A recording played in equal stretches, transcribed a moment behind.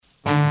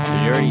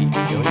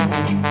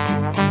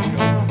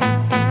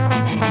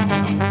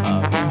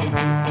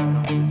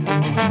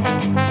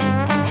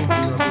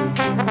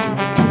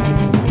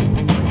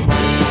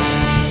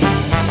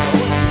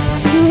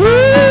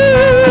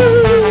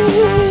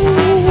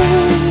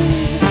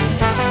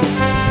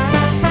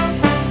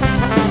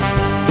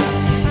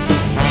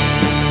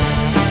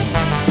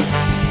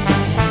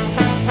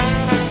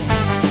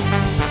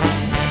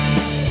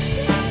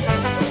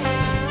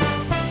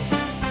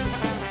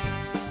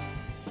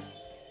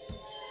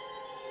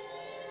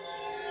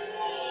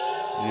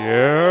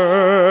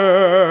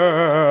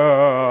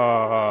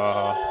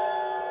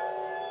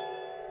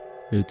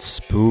It's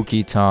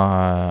spooky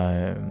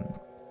time.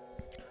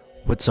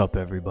 What's up,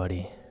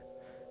 everybody?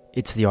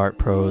 It's the Art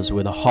Pros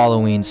with a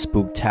Halloween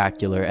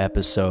spooktacular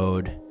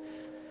episode.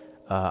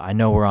 I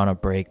know we're on a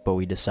break, but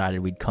we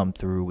decided we'd come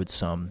through with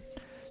some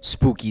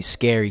spooky,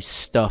 scary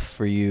stuff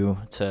for you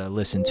to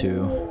listen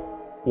to.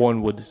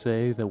 One would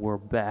say that we're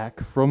back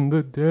from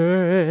the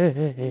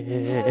dead.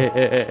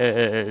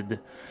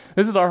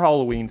 This is our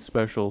Halloween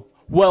special.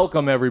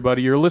 Welcome,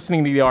 everybody. You're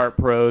listening to the Art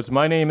Pros.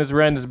 My name is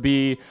Renz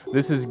B.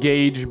 This is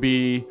Gage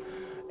B.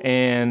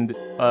 And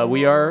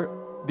we are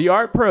the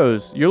Art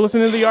Pros. You're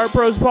listening to the Art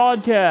Pros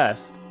podcast.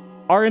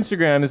 Our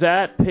Instagram is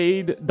at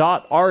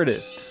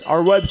paid.artists.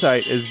 Our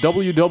website is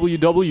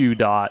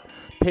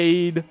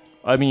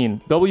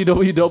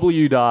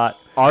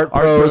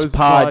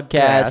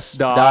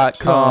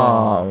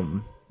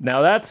www.artprospodcast.com.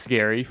 Now that's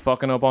scary,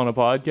 fucking up on a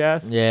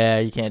podcast. Yeah,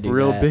 you can't do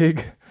real that.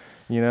 Big,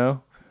 you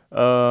know?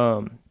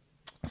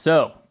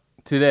 So,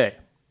 today,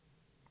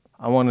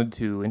 I wanted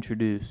to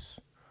introduce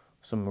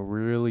some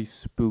really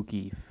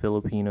spooky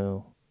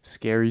Filipino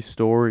scary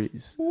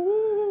stories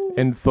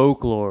and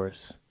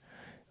folklores.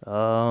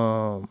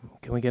 Can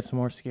we get some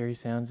more scary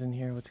sounds in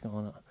here? What's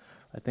going on?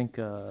 I think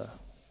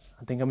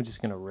I'm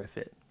just gonna riff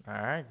it. All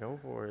right, go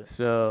for it.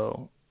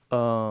 So,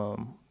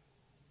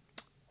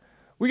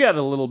 we got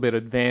a little bit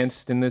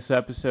advanced in this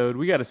episode.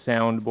 We got a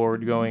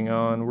soundboard going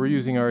on. We're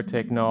using our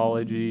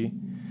technology.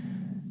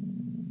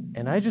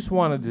 And I just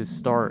wanted to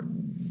start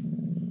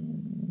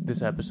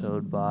this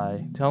episode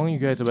by telling you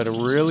guys about a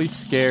really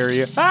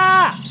scary...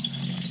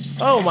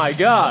 Oh my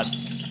god!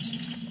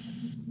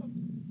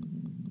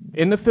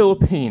 In the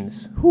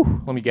Philippines,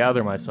 let me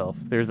gather myself.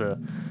 There's a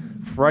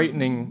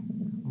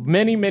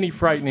many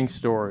frightening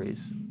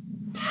stories.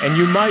 And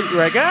you might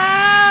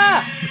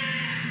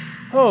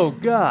Oh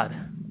god!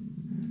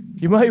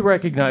 You might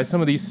recognize some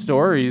of these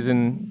stories,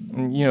 and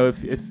you know,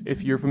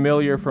 if you're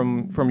familiar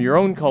from your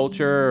own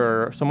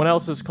culture or someone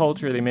else's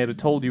culture, they may have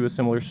told you a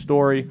similar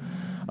story.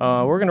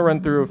 We're going to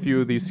run through a few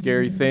of these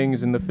scary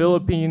things in the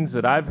Philippines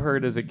that I've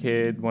heard as a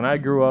kid, when I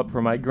grew up,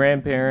 from my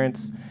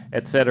grandparents,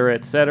 etc.,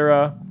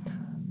 etc.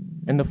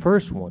 And the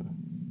first one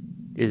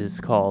is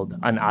called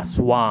an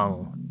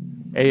aswang.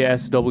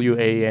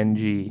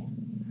 A-S-W-A-N-G.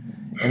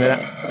 And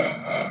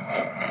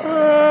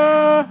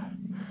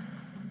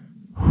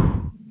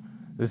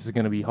this is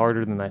going to be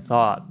harder than I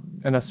thought.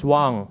 An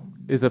aswang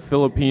is a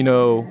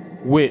Filipino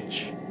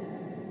witch,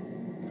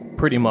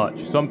 pretty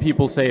much. Some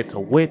people say it's a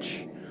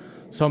witch.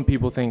 Some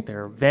people think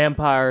they're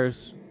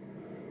vampires.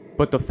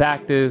 But the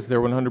fact is,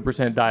 they're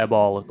 100%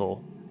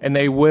 diabolical. And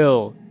they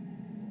will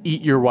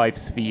eat your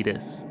wife's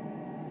fetus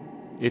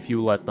if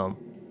you let them.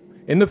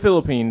 In the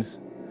Philippines,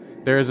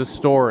 there is a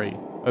story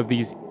of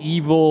these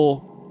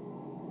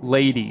evil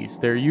ladies.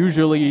 They're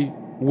usually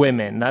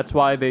women. That's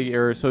why they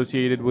are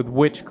associated with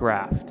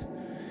witchcraft.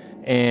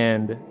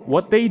 And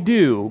what they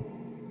do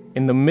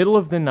in the middle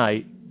of the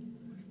night,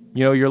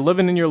 you know, you're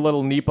living in your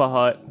little nipa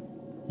hut.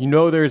 You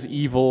know there's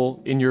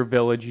evil in your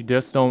village. You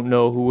just don't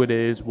know who it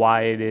is,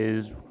 why it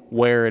is,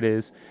 where it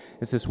is.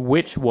 It's this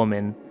witch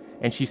woman,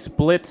 and she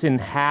splits in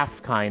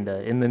half,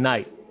 kinda, in the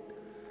night.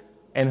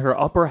 And her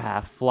upper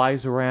half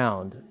flies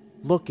around,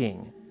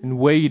 looking and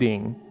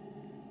waiting,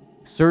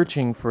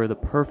 searching for the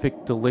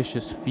perfect,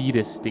 delicious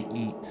fetus to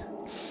eat.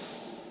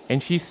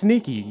 And she's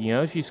sneaky, you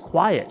know, she's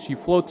quiet. She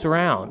floats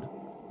around.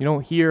 You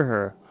don't hear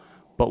her.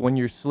 But when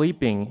you're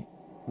sleeping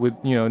with,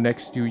 you know,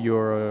 next to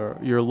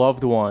your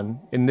loved one,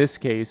 in this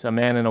case, a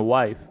man and a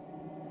wife,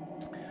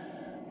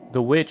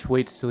 the witch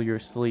waits till you're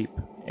asleep,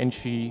 and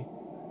she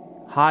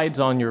hides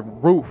on your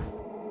roof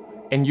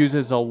and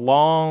uses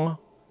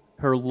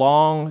her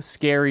long,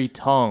 scary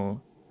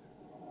tongue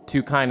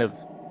to kind of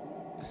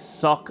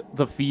suck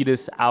the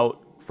fetus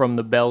out from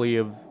the belly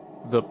of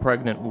the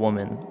pregnant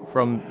woman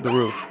from the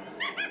roof.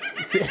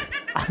 See,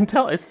 I'm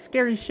telling, it's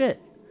scary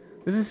shit.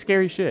 This is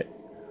scary shit.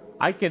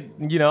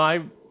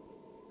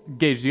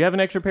 Gage, do you have an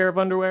extra pair of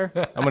underwear?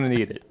 I'm gonna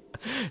need it.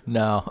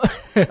 No.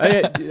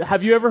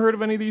 Have you ever heard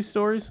of any of these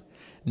stories?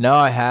 No,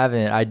 I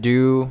haven't. I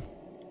do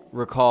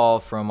recall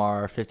from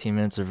our 15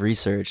 minutes of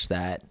research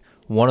that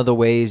one of the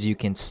ways you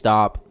can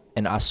stop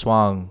an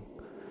aswang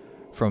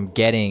from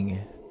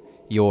getting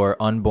your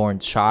unborn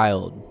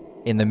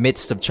child in the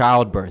midst of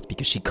childbirth,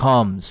 because she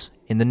comes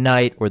in the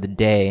night or the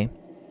day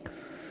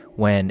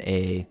when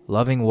a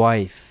loving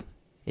wife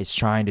is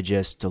trying to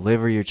just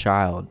deliver your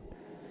child.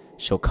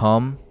 She'll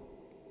come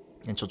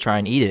and she'll try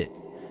and eat it.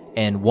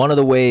 And one of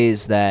the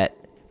ways that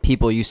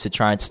people used to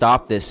try and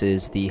stop this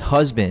is the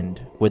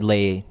husband would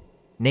lay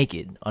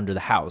naked under the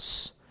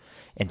house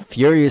and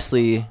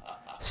furiously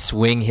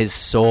swing his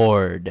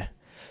sword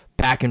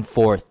back and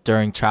forth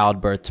during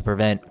childbirth to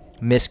prevent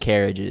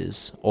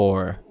miscarriages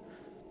or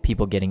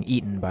people getting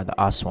eaten by the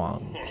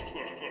aswang.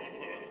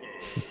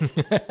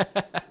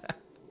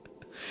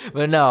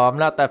 But no, I'm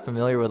not that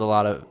familiar with a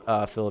lot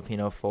of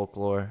Filipino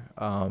folklore,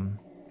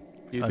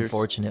 Dude,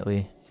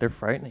 unfortunately. They're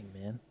frightening,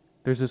 man.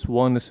 There's this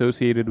one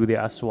associated with the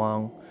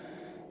aswang,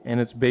 and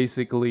it's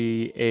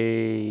basically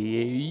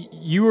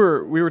we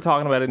were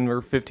talking about it in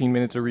our 15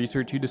 minutes of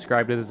research. You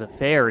described it as a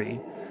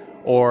fairy,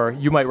 or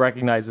you might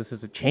recognize this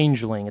as a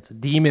changeling. It's a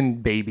demon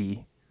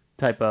baby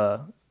type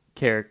of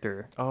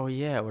character. Oh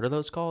yeah, what are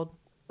those called?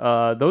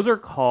 Those are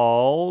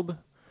called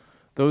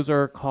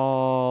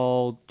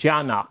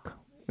Tiyanak,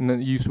 and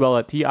then you spell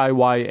it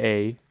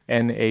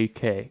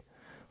Tiyanak.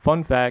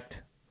 Fun fact: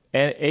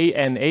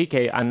 Anak,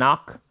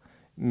 anak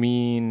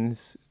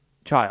means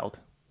child.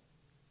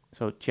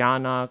 So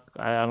Tiyanak,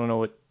 I don't know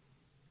what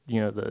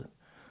the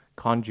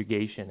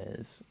conjugation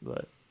is,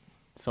 but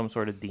some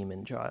sort of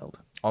demon child.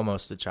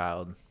 Almost a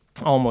child.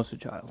 Almost a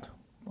child.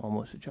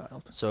 Almost a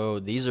child. So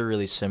these are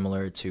really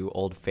similar to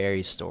old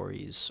fairy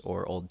stories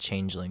or old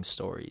changeling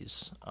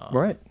stories.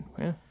 Right.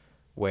 Yeah.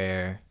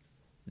 Where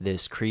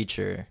this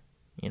creature,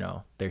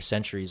 they're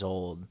centuries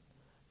old,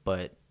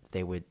 but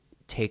they would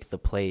take the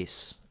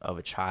place of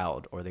a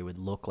child, or they would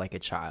look like a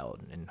child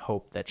and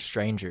hope that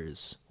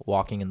strangers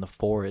walking in the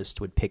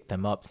forest would pick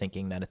them up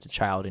thinking that it's a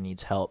child who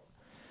needs help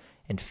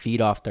and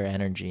feed off their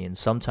energy. And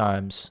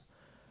sometimes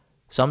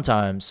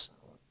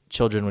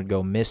children would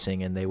go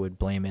missing and they would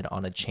blame it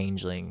on a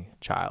changeling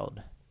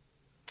child.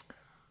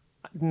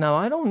 Now,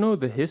 I don't know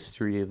the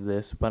history of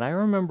this, but I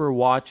remember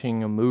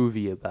watching a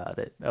movie about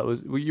it. That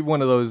was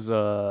one of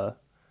those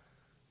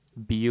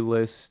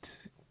B-list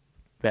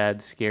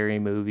bad scary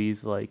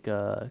movies like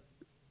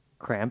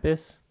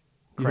Krampus.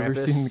 You ever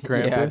Krampus? seen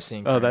Krampus? Yeah, I've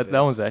seen Oh, that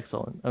Krampus. one's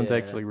excellent. That one's Yeah.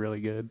 actually really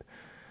good.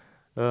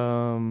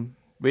 But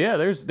yeah,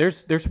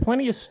 there's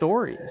plenty of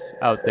stories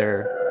out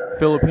there.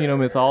 Filipino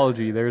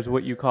mythology. There's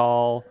what you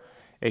call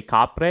a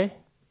capre.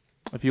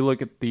 If you look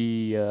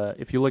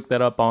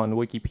that up on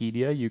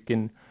Wikipedia, you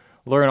can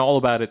learn all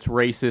about its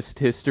racist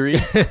history.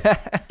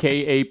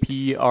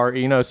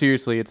 Kapre. No,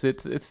 seriously, it's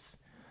a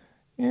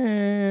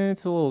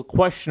little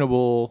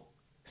questionable,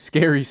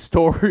 scary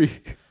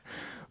story.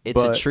 It's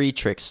a But tree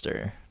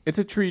trickster. it's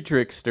a tree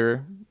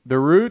trickster. The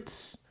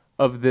roots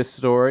of this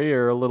story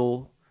are a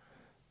little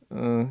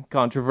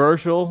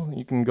controversial.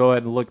 You can go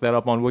ahead and look that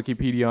up on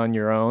Wikipedia on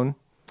your own.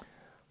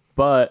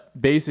 But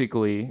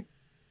basically,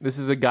 this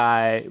is a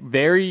guy,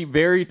 very,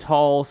 very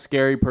tall,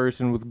 scary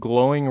person with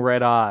glowing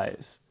red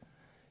eyes.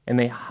 And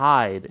they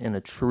hide in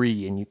a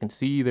tree, and you can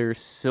see their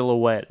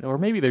silhouette. Or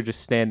maybe they're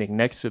just standing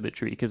next to the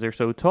tree because they're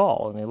so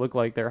tall, and they look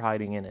like they're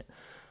hiding in it.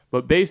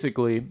 But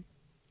basically,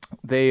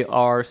 they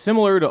are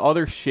similar to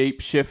other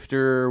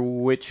shapeshifter,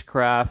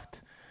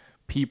 witchcraft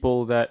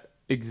people that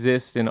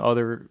exist in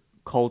other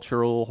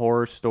cultural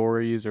horror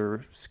stories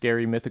or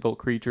scary mythical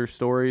creature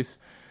stories.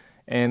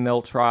 And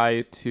they'll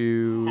try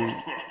to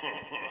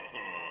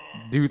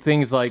do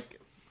things like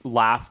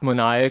laugh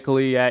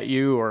maniacally at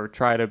you or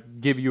try to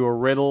give you a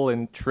riddle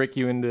and trick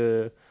you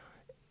into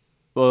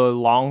a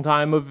long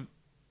time of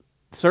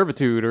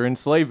servitude or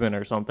enslavement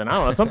or something. I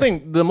don't know.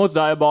 Something the most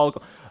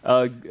diabolical,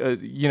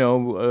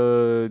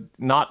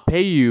 not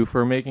pay you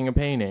for making a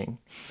painting.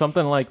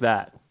 Something like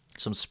that.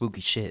 Some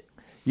spooky shit.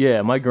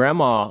 Yeah, my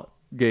grandma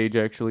Gage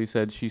actually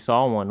said she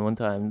saw one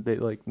time.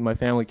 My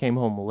family came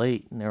home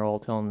late and they're all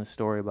telling this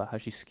story about how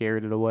she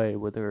scared it away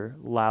with her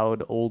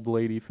loud old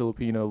lady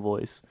Filipino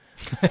voice.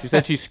 She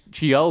said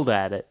she yelled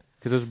at it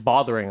because it was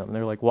bothering them.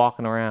 They're like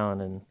walking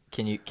around and.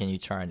 Can you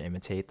try and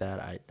imitate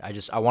that?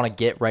 I want to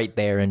get right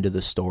there into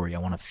the story. I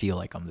want to feel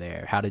like I'm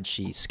there. How did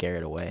she scare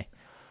it away?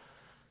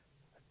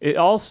 It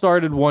all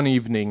started one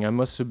evening. I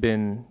must have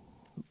been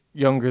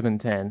younger than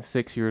 10,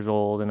 6 years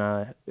old,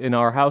 and in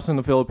our house in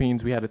the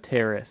Philippines we had a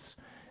terrace,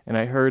 and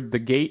I heard the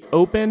gate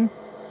open,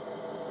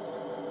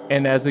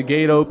 and as the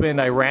gate opened,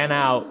 I ran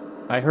out.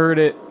 I heard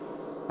it.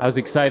 I was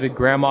excited.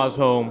 Grandma's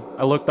home.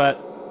 I looked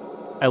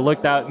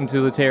out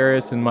into the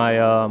terrace, and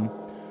my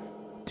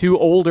two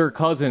older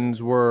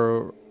cousins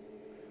were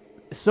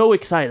so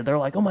excited. They're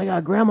like, "Oh my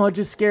God, Grandma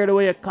just scared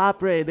away a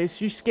capre.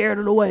 She scared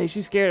it away.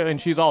 She scared it."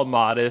 And she's all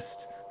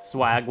modest,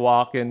 swag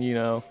walking,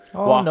 Oh,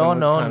 walking no, with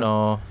no, kinda-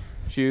 no.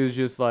 She was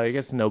just like,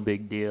 "It's no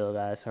big deal,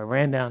 guys." So I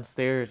ran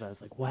downstairs. I was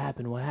like, "What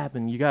happened? What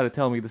happened? You got to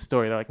tell me the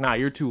story." They're like, "Nah,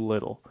 you're too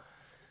little.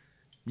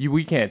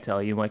 We can't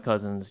tell you." My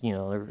cousins,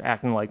 they're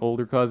acting like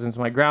older cousins.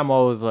 My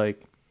grandma was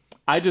like,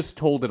 "I just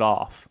told it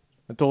off.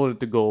 I told it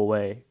to go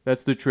away.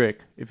 That's the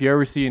trick. If you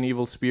ever see an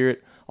evil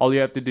spirit, all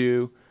you have to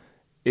do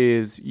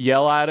is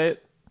yell at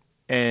it,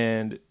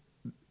 and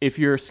if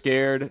you're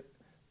scared,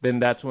 then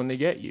that's when they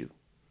get you.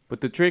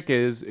 But the trick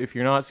is, if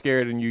you're not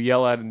scared and you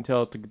yell at it and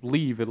tell it to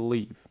leave, it'll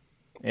leave."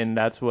 And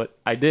that's what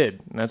I did.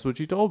 And that's what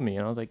she told me.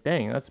 And I was like,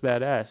 dang, that's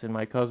badass. And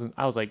my cousin,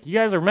 I was like, you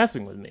guys are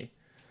messing with me.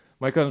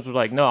 My cousins were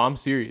like, no, I'm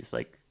serious.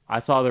 Like, I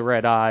saw the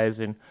red eyes,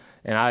 and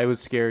I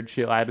was scared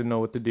shit. I didn't know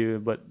what to do,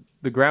 but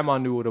the grandma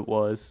knew what it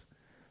was.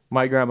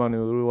 My grandma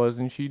knew what it was,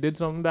 and she did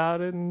something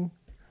about it, and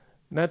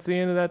that's the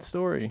end of that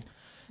story.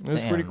 It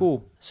was pretty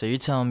cool. So you're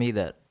telling me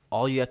that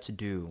all you have to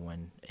do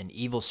when an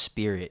evil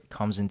spirit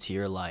comes into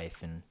your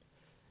life and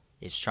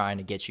is trying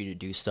to get you to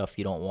do stuff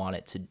you don't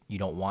want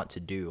to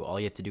do, all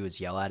you have to do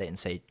is yell at it and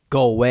say,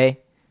 "Go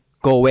away.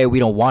 Go away. We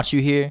don't want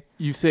you here."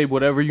 You say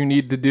whatever you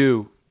need to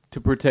do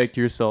to protect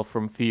yourself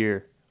from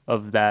fear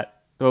of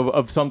that,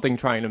 of something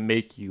trying to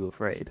make you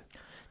afraid.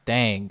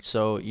 Dang.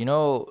 So,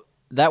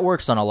 that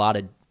works on a lot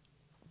of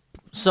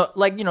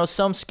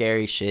some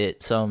scary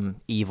shit,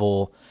 some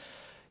evil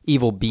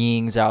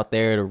beings out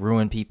there to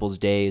ruin people's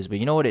days. But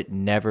you know what it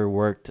never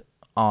worked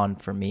on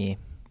for me?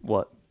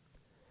 What?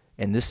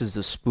 And this is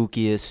the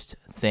spookiest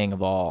thing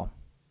of all.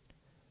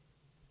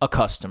 A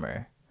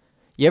customer.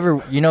 You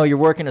ever, you're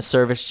working a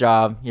service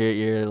job,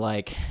 you're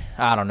like,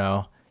 I don't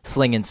know,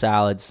 slinging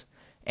salads,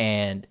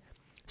 and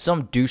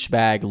some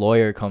douchebag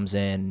lawyer comes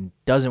in,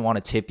 doesn't want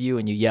to tip you,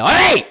 and you yell,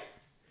 "Hey!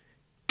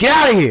 Get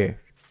out of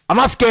here! I'm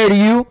not scared of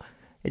you!"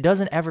 It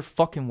doesn't ever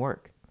fucking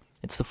work.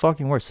 It's the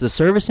fucking worst. The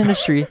service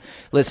industry,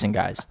 listen,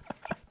 guys,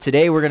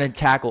 today we're going to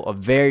tackle a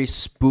very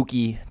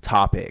spooky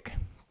topic,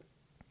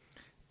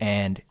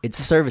 and it's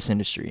the service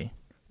industry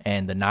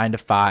and the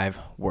 9-to-5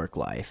 work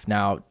life.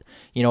 Now,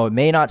 it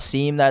may not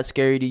seem that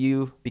scary to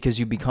you because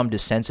you become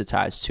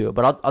desensitized to it,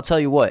 but I'll tell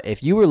you what,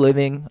 if you were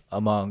living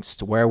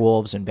amongst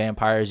werewolves and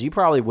vampires, you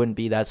probably wouldn't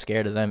be that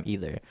scared of them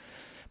either.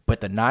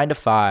 But the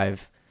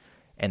 9-to-5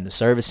 and the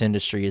service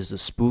industry is the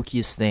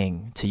spookiest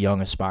thing to young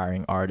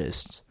aspiring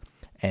artists,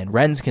 and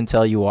Renz can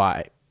tell you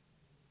why.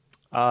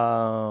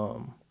 I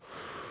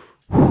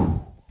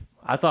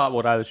thought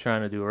what I was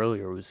trying to do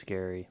earlier was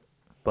scary,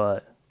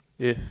 but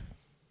if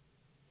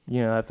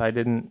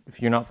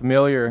you're not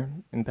familiar,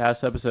 in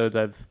past episodes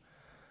I've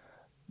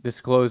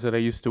disclosed that I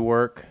used to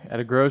work at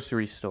a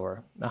grocery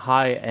store, a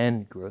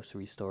high-end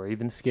grocery store,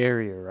 even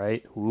scarier,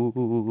 right?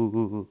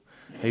 Ooh.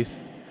 I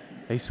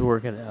used to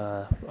work at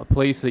a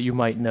place that you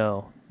might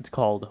know. It's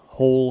called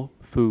Whole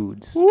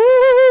Foods.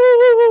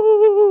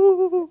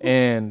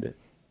 And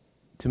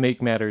to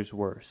make matters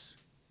worse,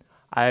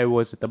 I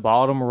was at the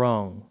bottom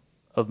rung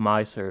of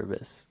my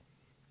service.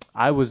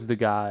 I was the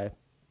guy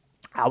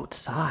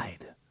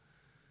outside.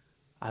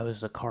 I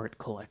was a cart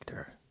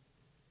collector,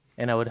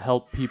 and I would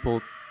help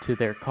people to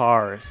their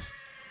cars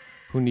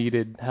who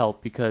needed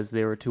help because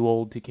they were too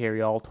old to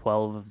carry all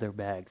 12 of their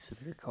bags to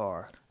their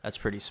car. That's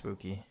pretty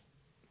spooky.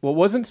 What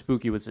wasn't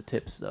spooky was the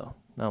tips, though.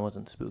 That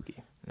wasn't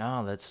spooky.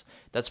 No, that's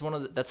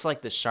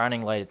like the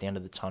shining light at the end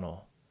of the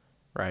tunnel,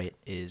 right?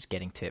 Is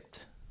getting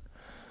tipped.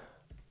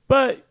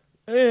 But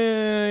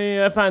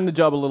I find the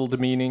job a little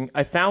demeaning.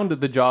 I found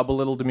the job a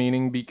little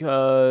demeaning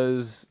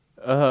because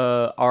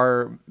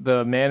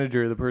the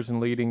manager, the person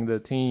leading the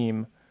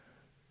team,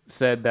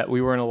 said that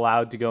we weren't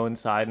allowed to go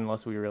inside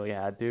unless we really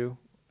had to.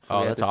 So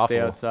we had that's to awful. Stay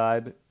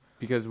outside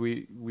because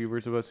we were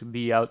supposed to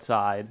be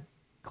outside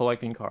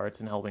collecting carts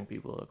and helping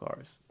people to the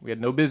cars. We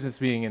had no business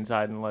being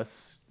inside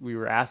unless we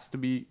were asked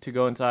to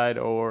go inside,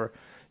 or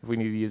if we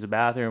needed to use a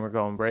bathroom or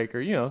go on break,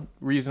 or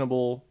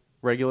reasonable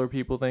regular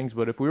people things.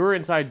 But if we were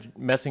inside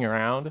messing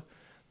around,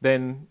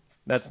 then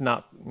that's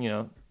not,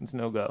 it's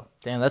no go.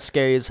 Damn, that's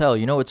scary as hell.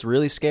 What's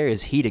really scary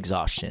is heat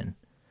exhaustion.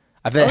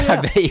 I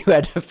bet you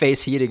had to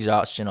face heat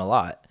exhaustion a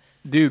lot.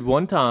 Dude,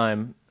 one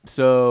time,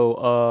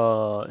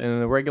 so in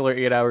a regular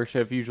 8-hour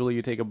shift, usually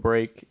you take a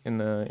break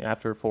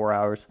after 4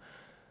 hours.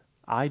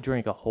 I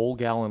drank a whole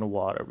gallon of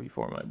water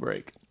before my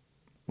break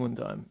one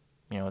time.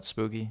 It's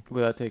spooky.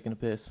 Without taking a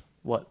piss.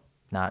 What?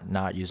 Not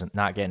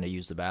getting to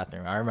use the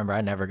bathroom. I remember I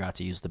never got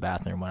to use the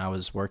bathroom when I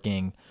was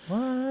working.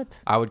 What?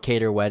 I would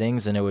cater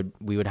weddings, and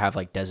we would have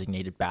like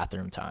designated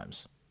bathroom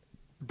times.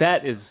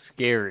 That is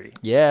scary.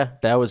 Yeah,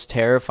 that was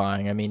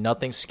terrifying. I mean,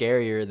 nothing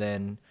scarier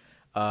than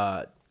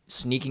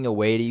sneaking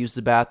away to use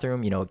the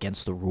bathroom,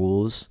 against the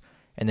rules,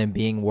 and then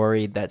being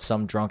worried that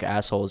some drunk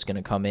asshole is going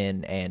to come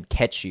in and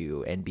catch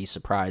you and be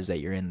surprised that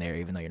you're in there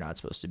even though you're not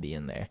supposed to be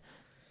in there.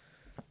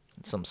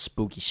 It's some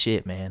spooky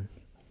shit, man.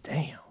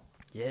 Damn.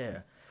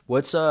 Yeah.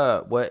 What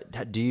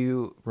do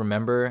you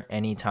remember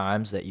any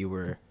times that you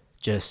were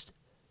just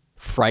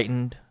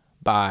frightened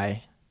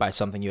by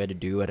something you had to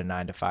do at a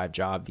 9-to-5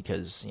 job?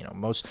 Because,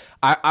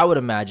 I would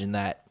imagine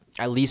that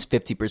at least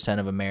 50%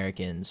 of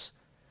Americans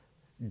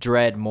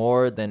dread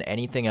more than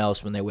anything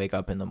else when they wake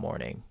up in the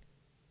morning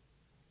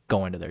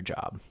going to their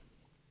job.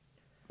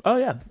 Oh,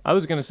 yeah. I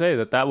was going to say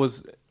that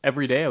was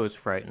every day I was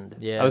frightened.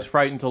 Yeah. I was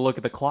frightened to look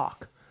at the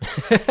clock.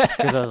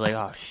 Because I was like,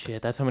 oh,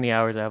 shit, that's how many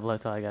hours I have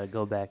left till I got to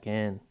go back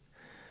in.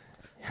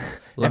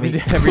 Every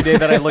day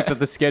that I looked at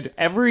the schedule,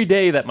 every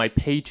day that my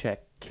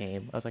paycheck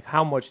came. I was like,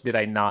 how much did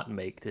I not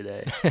make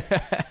today?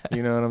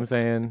 You know what I'm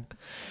saying?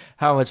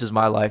 How much is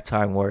my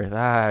lifetime worth?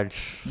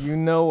 You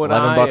know what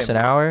 11 I bucks am.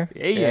 an hour?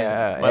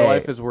 Yeah, my hey.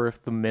 life is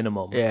worth the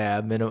minimum. Yeah,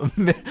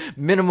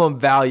 minimum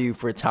value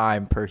for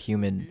time per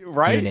human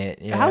Right? unit.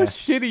 Yeah. How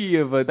shitty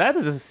of a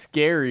that's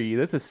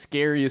the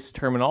scariest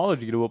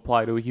terminology to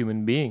apply to a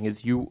human being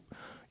is you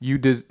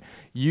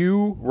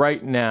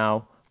right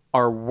now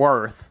are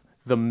worth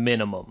the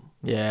minimum.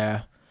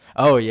 Yeah.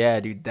 Oh yeah,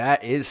 dude,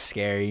 that is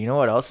scary. You know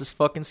what else is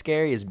fucking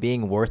scary is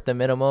being worth the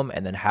minimum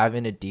and then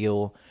having to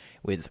deal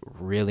with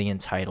really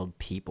entitled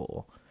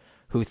people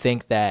who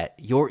think that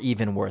you're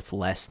even worth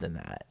less than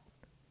that.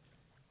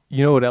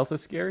 You know what else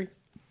is scary?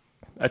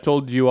 I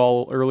told you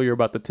all earlier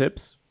about the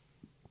tips.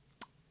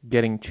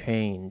 Getting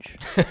change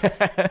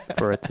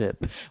for a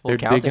tip. Well,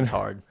 counting's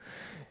hard.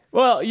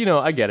 Well,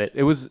 I get it.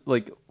 It was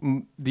like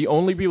the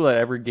only people that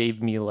ever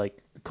gave me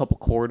like a couple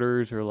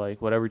quarters or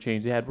like whatever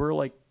change they had were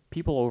like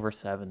people over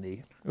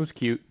 70. It was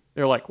cute.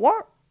 They're like,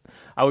 "What?"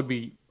 I would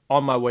be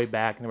on my way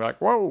back and they were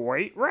like, "Whoa,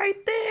 wait right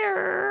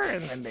there."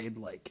 And then they'd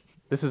like,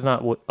 this is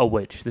not a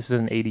witch. This is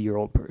an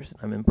 80-year-old person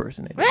I'm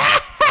impersonating.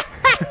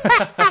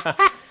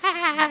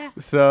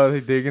 So they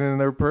dig in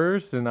their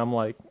purse and I'm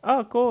like,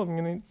 "Oh, cool. I'm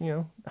going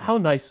to, how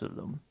nice of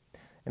them."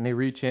 And they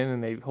reach in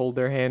and they hold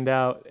their hand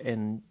out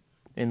and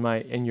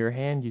in your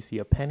hand you see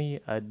a penny,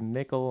 a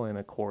nickel, and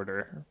a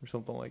quarter or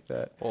something like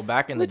that. Well,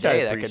 back in the Which I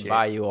day, that could appreciate.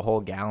 buy you a whole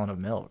gallon of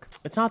milk.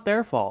 It's not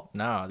their fault.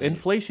 No.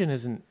 Inflation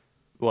isn't,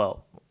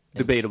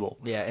 debatable.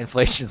 Yeah,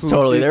 inflation's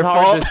totally It's their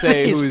hard fault. to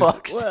say These who's,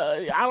 fucks. well,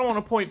 I don't want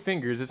to point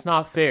fingers. It's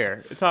not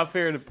fair. It's not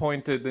fair to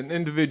point at an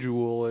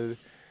individual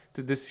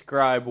to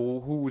describe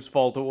whose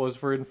fault it was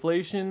for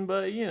inflation,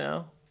 but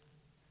gotta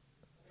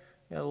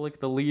look at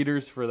the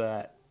leaders for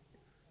that.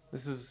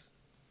 This is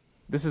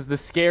the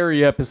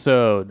scary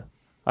episode.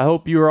 I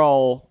hope you're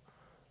all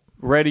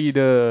ready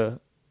to,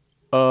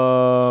 I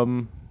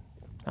don't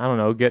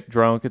know, get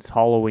drunk. It's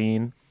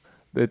Halloween.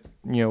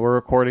 We're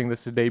recording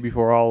this the day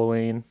before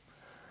Halloween.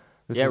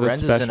 This Yeah, is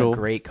Renz is in a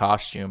great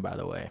costume, by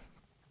the way.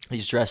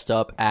 He's dressed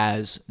up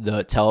as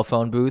the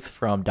telephone booth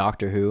from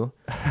Doctor Who.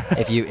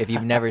 If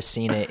you've never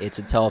seen it, it's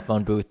a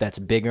telephone booth that's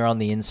bigger on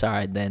the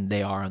inside than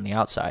they are on the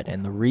outside.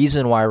 And the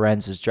reason why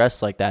Renz is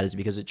dressed like that is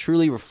because it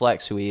truly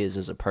reflects who he is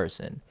as a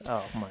person.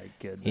 Oh my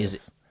goodness. He's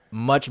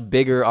much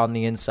bigger on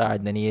the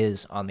inside than he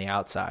is on the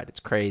outside. It's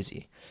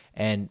crazy.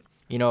 And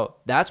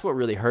that's what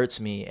really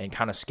hurts me and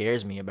kind of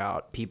scares me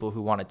about people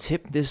who want to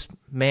tip this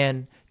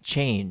man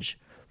change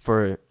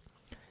for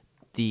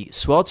the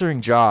sweltering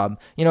job.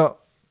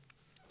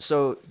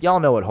 So y'all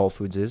know what Whole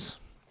Foods is.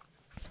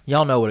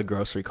 Y'all know what a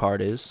grocery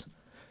cart is.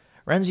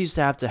 Renz used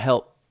to have to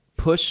help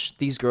push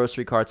these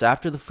grocery carts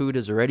after the food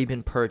has already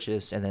been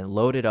purchased and then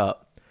load it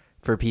up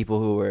for people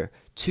who were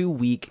too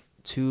weak,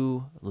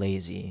 too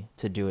lazy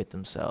to do it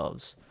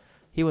themselves.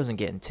 He wasn't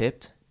getting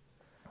tipped.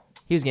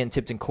 He was getting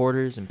tipped in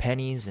quarters and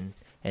pennies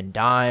and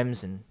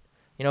dimes, and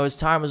his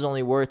time was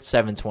only worth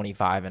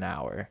 $7.25 an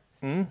hour.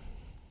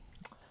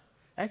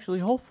 Actually,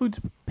 Whole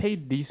Foods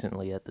paid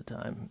decently at the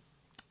time.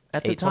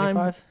 At the $8.25?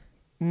 time,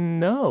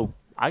 no,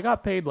 I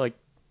got paid like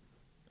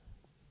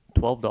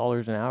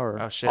 $12 an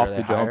hour. Oh shit! off Are the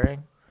they jump.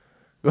 hiring?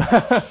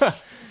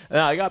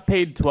 No, I got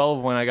paid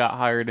 12 when I got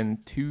hired in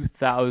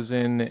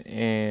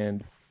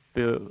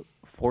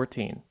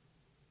 2014.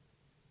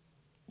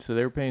 So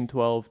they were paying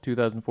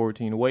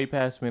 2014, way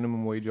past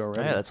minimum wage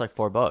already. Yeah, that's like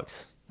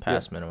 $4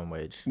 past minimum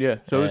wage. Yeah,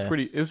 so Yeah.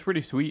 it was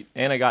pretty sweet,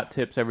 and I got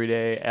tips every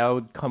day. I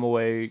would come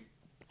away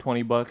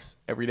 $20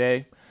 every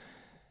day.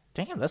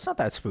 Damn, that's not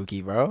that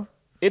spooky, bro.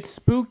 It's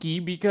spooky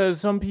because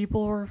some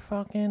people are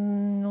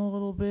fucking a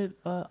little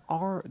bit the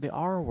R word.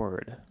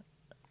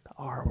 The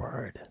R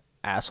word. It's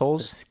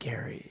Assholes.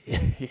 scary.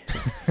 You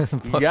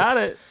got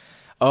it.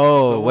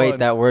 Oh, the wait, one.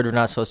 that word we're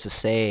not supposed to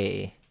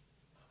say.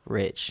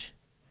 Rich.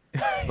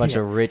 Bunch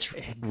of rich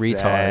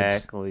retards.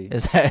 Exactly.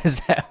 Is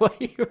that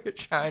what you were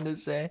trying to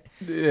say?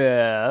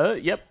 Yeah.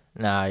 Yep.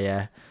 Nah,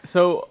 yeah.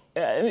 So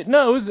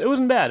no, it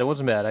wasn't bad. It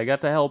wasn't bad. I got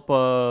to help.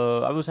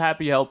 I was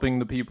happy helping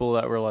the people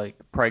that were like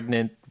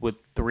pregnant with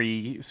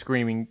 3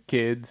 screaming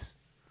kids.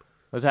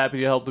 I was happy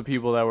to help the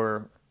people that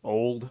were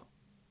old.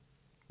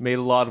 Made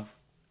a lot of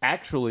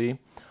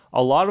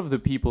the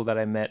people that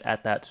I met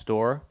at that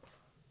store,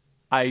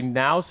 I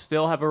now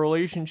still have a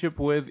relationship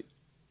with,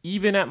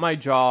 even at my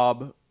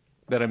job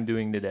that I'm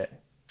doing today.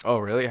 Oh,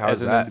 really? How's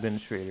as an that?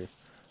 administrator.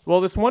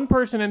 Well, this one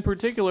person in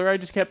particular, I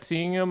just kept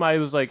seeing him. I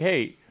was like,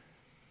 "Hey,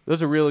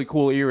 those are really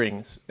cool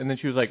earrings." And then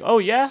she was like, "Oh,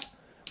 yeah?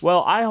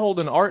 Well, I hold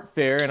an art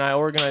fair, and I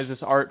organize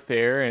this art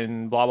fair,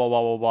 and blah, blah,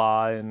 blah, blah,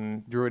 blah,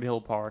 in Druid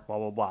Hill Park, blah,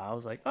 blah, blah." I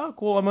was like, "Oh,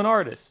 cool, I'm an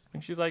artist."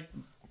 And she's like,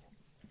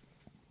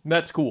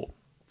 "That's cool."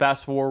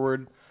 Fast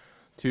forward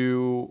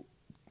to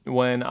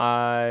when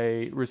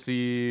I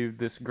received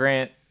this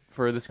grant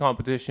for this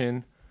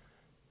competition.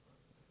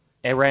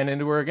 I ran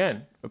into her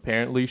again.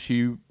 Apparently,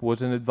 she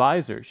was an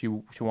advisor. She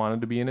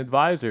wanted to be an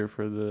advisor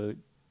for the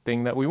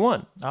thing that we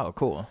won. Oh,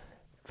 cool.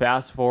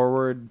 fast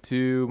forward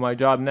to my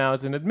job now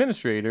as an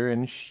administrator,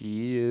 and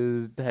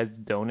has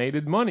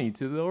donated money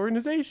to the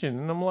organization,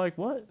 and I'm like,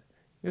 what?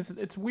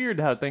 It's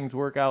weird how things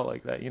work out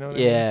like that, you know what I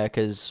mean? Yeah,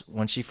 because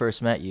when she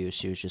first met you,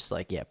 she was just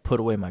like, yeah, put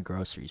away my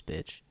groceries,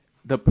 bitch.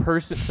 The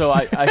person, so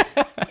I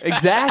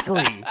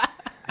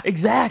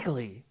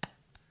exactly.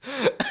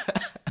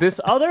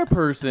 This other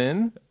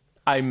person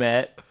I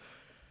met,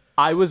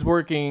 I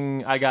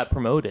got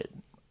promoted.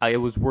 I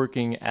was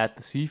working at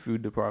the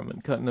seafood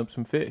department, cutting up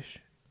some fish.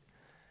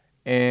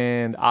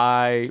 And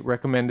I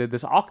recommended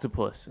this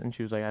octopus. And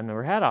she was like, I've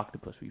never had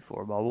octopus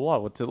before, blah, blah, blah.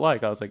 What's it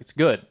like? I was like, it's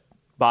good.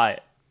 Buy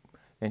it.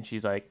 And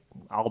she's like,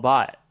 I'll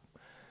buy it.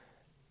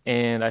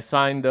 And I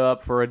signed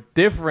up for a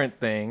different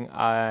thing.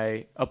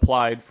 I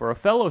applied for a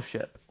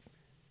fellowship.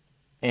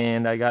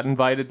 And I got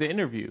invited to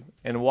interview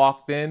and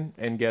walked in.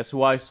 And guess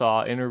who I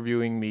saw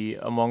interviewing me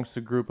amongst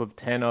a group of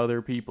 10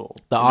 other people?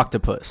 The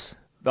octopus.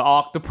 The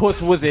octopus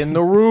was in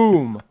the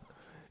room.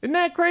 Isn't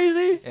that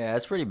crazy? Yeah,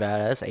 that's pretty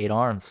bad. That's 8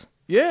 arms.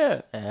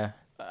 Yeah. Yeah.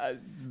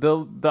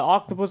 The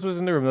octopus was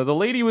in the room. The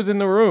lady was in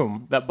the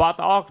room that bought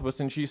the octopus,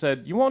 and she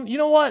said, you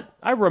know what?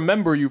 I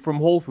remember you from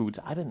Whole Foods.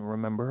 I didn't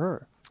remember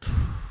her.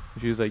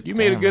 She was like, you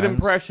made a good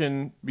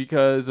impression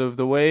because of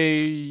the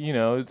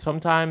way,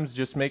 sometimes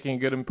just making a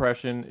good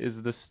impression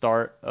is the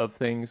start of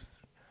things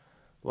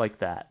like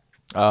that.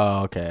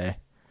 Oh, okay.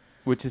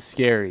 Which is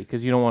scary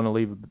because you don't want to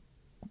leave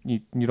you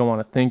don't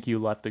want to think you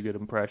left a good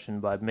impression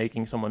by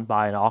making someone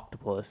buy an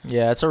octopus.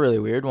 Yeah, that's a really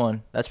weird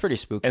one. That's pretty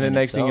spooky. And the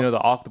next thing you know,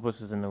 the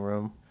octopus is in the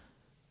room.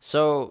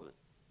 So,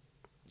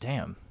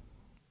 damn.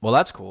 Well,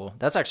 that's cool.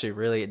 That's actually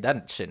really,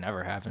 that shit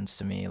never happens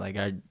to me. Like,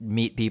 I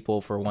meet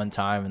people for one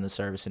time in the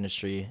service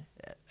industry,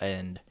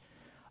 and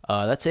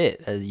that's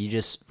it. You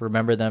just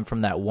remember them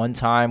from that one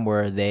time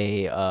where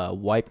they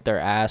wiped their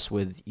ass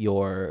with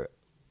your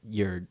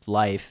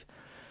life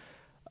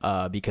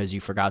because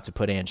you forgot to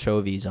put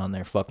anchovies on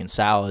their fucking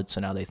salad,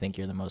 so now they think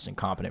you're the most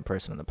incompetent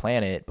person on the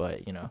planet,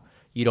 but,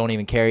 you don't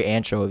even carry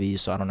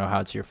anchovies, so I don't know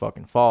how it's your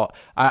fucking fault.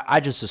 I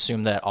just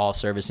assume that all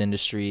service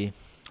industry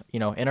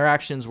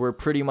interactions were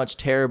pretty much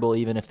terrible,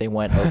 even if they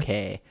went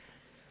okay.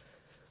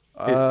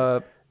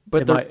 But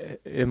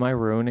am I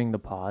ruining the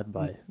pod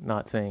by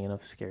not saying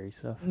enough scary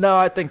stuff? No,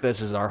 I think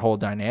this is our whole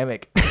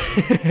dynamic.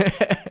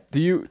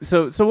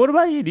 So what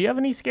about you? Do you have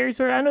any scary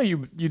stories? I know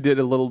you did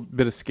a little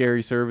bit of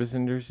scary service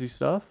industry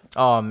stuff.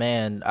 Oh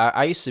man,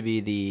 I used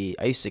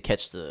to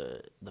catch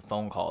the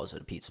phone calls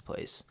at a pizza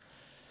place,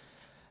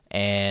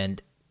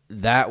 and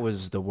that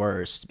was the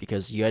worst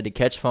because you had to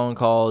catch phone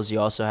calls.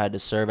 You also had to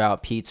serve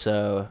out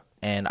pizza,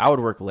 and I would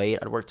work late.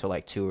 I'd work till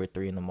like 2 or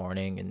 3 in the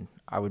morning, and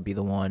I would be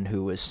the one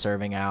who was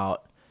serving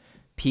out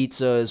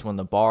pizzas when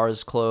the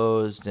bars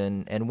closed.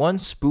 And one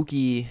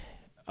spooky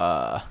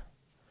occurrence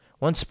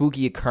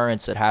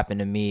that happened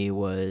to me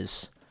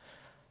was,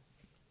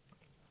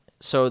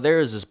 so there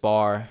is this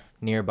bar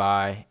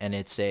nearby, and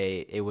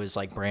it was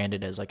like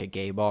branded as like a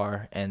gay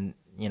bar, and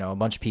a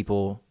bunch of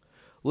people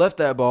left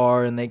that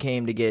bar and they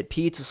came to get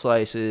pizza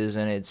slices,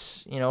 and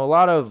it's a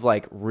lot of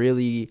like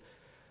really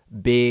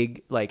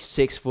big, like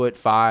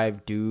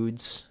 6'5"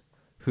 dudes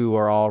who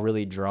are all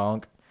really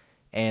drunk.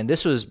 And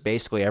this was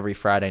basically every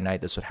Friday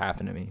night this would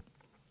happen to me,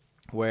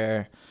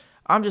 where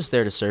I'm just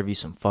there to serve you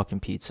some fucking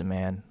pizza,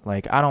 man.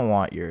 Like, I don't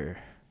want your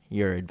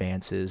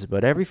advances,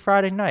 but every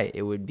Friday night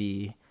it would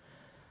be,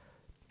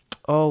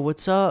 oh,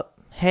 what's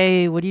up?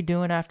 Hey, what are you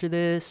doing after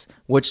this?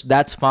 Which,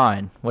 that's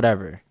fine,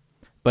 whatever.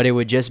 But it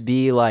would just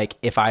be like,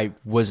 if I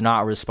was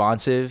not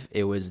responsive,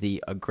 it was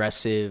the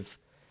aggressive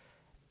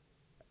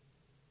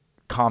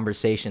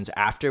conversations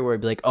after where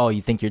it'd be like, oh,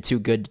 you think you're too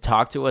good to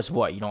talk to us?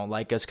 What, you don't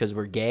like us because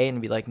we're gay?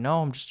 And be like,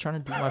 no, I'm just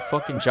trying to do my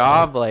fucking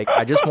job. Like,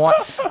 I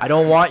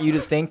don't want you to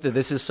think that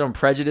this is some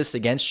prejudice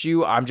against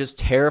you. I'm just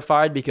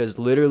terrified because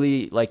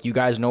literally, like, you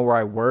guys know where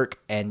I work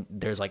and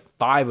there's like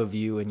 5 of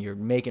you and you're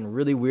making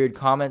really weird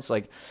comments.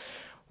 Like,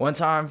 one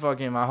time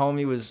fucking my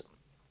homie was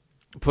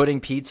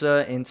putting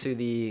pizza into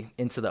the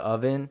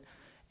oven,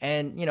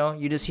 and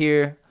you just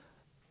hear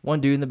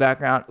one dude in the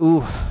background,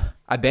 ooh,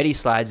 I bet he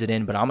slides it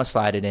in, but I'm gonna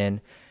slide it in.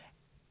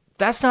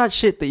 That's not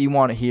shit that you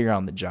want to hear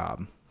on the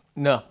job.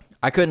 No.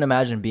 I couldn't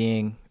imagine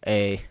being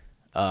a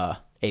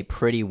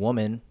pretty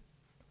woman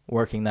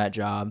working that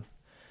job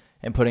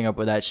and putting up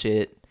with that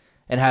shit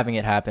and having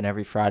it happen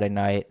every Friday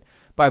night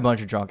by a bunch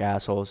of drunk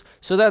assholes.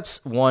 So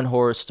that's one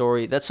horror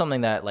story. That's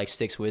something that like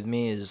sticks with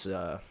me is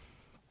all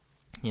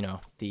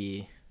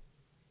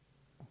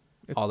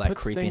that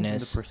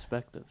creepiness. Into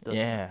perspective.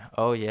 Yeah.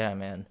 Oh yeah,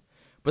 man.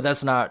 But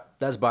that's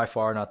by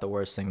far not the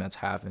worst thing that's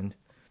happened.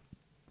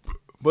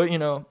 But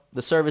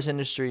the service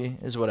industry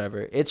is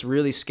whatever. It's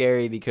really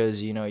scary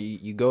because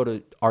you go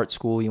to art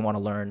school, you want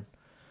to learn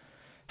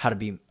how to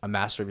be a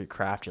master of your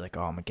craft. You're like,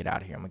 oh, I'm gonna get out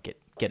of here. I'm gonna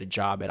get a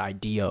job at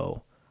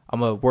IDEO.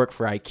 I'm gonna work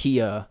for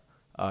IKEA,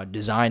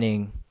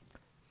 designing,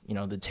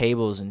 the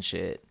tables and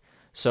shit.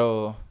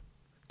 So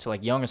to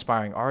like young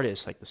aspiring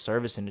artists, like the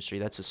service industry,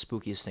 that's the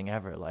spookiest thing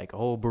ever. Like,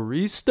 oh,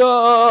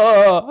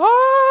 barista,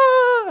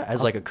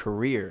 as like a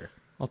career.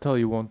 I'll tell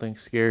you one thing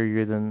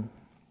scarier than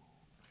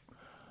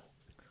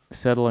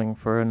settling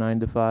for a 9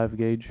 to 5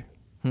 Gage.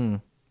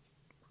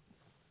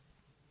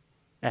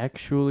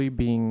 Actually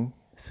being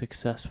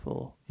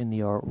successful in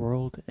the art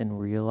world and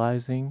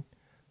realizing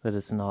that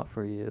it's not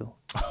for you.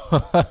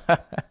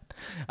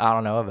 I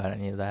don't know about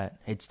any of that.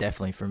 It's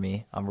definitely for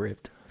me. I'm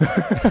ripped.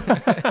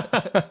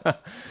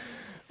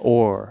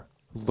 Or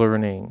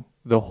learning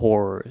the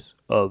horrors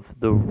of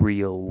the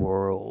real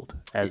world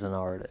as an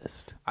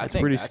artist. I It's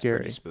think pretty that's scary.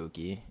 pretty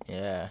spooky.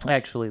 Yeah.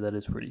 Actually, that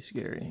is pretty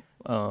scary.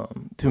 To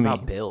What me,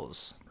 about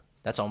bills?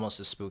 That's almost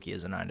as spooky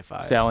as a 9 to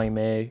 5. Sally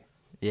Mae,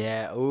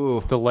 Yeah.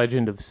 Ooh. the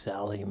legend of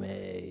Sally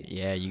Mae.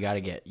 Yeah, you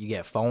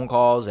get phone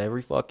calls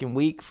every fucking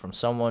week from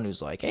someone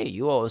who's like, "Hey,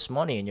 you owe us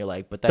money," and you're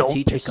like, "But that Don't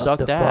teacher pick up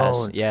sucked the ass."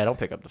 phone. Yeah, don't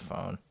pick up the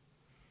phone.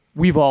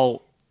 We've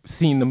all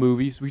seen the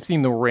movies. We've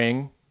seen The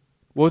Ring.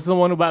 What's the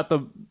one about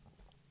the?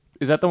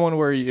 Is that the one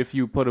where if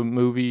you put a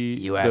movie,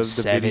 You have the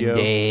 7 video,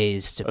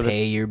 days to of the-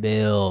 pay your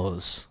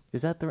bills.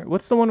 Is that the?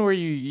 What's the one where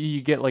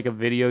you get like a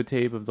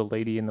videotape of the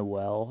lady in the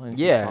well? And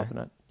she's Yeah. popping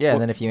up? Yeah, Well,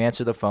 and then if you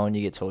answer the phone,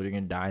 you get told you're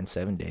gonna die in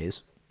 7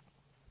 days.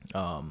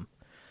 And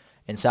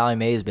Sally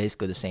Mae is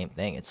basically the same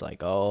thing. It's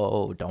like,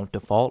 oh, don't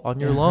default on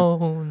your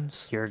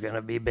loans. you're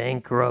gonna be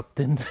bankrupt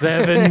in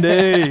 7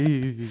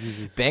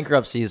 days,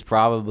 Bankruptcy is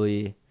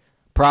probably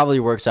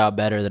works out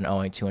better than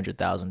owing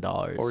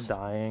 $200,000 or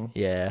dying.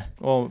 Yeah,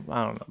 Well,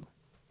 I don't know.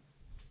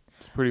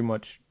 It's pretty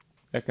much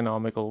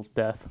economical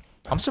death.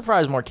 I'm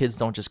surprised more kids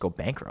don't just go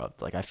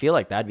bankrupt. Like, I feel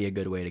like that'd be a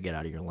good way to get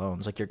out of your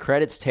loans. Like, your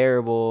credit's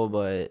terrible,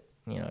 but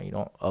you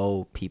don't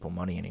owe people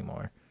money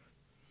anymore.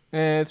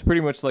 It's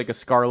pretty much like a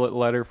scarlet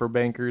letter for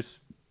bankers.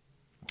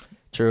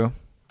 True,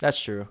 that's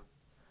true.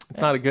 It's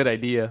not a good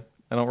idea.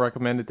 I don't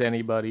recommend it to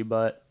anybody,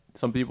 but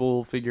some people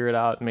will figure it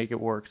out and make it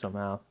work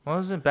somehow. Well,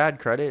 isn't bad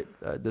credit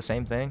the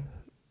same thing?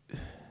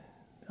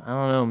 I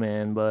don't know,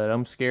 man, but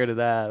I'm scared of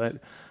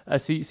that. I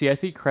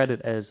see credit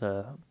as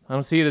I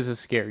don't see it as a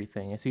scary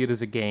thing. I see it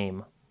as a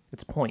game.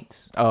 It's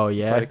points. Oh That's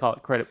yeah, why they call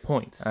it credit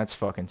points. that's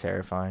fucking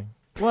terrifying.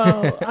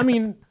 Well, I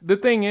mean, the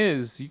thing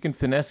is, you can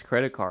finesse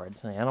credit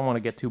cards. I don't want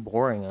to get too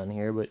boring on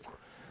here, but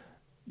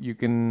you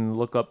can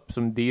look up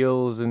some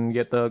deals and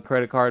get the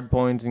credit card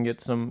points and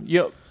get some.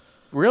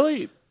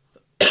 Really?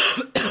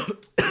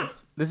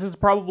 This is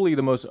probably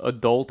the most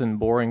adult and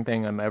boring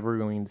thing I'm ever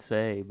going to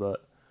say,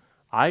 but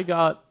I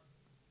got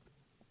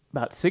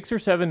about 6 or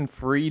 7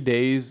 free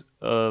days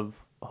of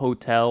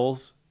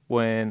hotels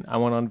when I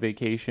went on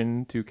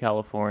vacation to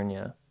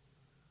California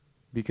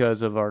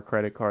because of our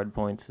credit card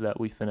points that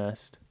we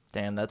finessed.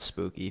 Damn, that's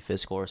spooky.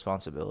 Fiscal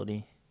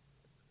responsibility.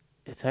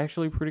 It's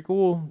actually pretty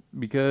cool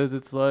because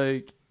it's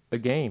like a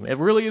game. It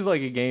really is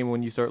like a game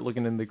when you start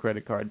looking into the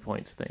credit card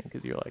points thing,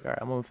 because you're like, all right,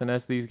 I'm going to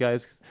finesse these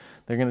guys.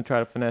 They're going to try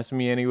to finesse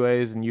me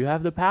anyways, and you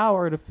have the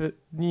power to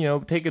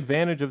take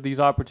advantage of these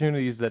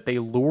opportunities that they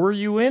lure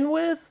you in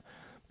with,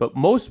 but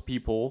most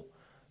people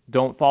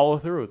don't follow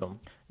through with them.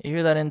 You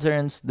hear that,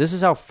 interns? This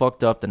is how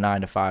fucked up the 9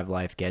 to 5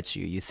 life gets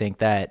you. You think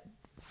that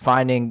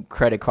finding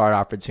credit card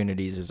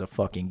opportunities is a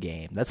fucking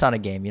game. That's not a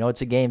game. You know,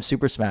 it's a game.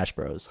 Super Smash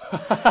Bros.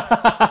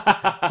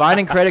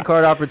 Finding credit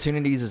card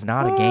opportunities is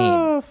not a game.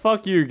 Oh,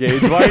 fuck you,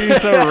 Gage. Why are you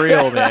so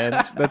real,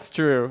 man? That's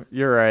true.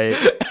 You're right.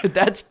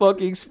 That's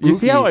fucking spooky. You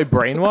see how I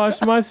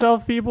brainwashed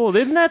myself, people?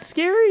 Isn't that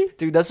scary?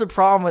 Dude, that's the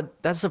problem with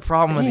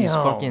these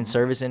Damn. fucking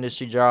service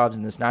industry jobs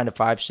and this 9 to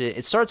 5 shit.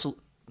 It starts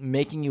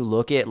making you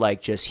look at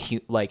like just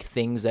like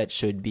things that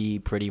should be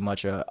pretty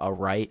much a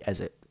right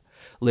as a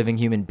living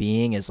human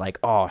being is like,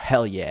 oh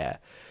hell yeah,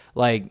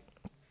 like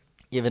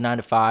you have a 9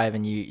 to 5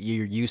 and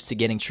you're used to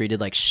getting treated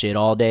like shit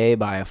all day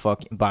by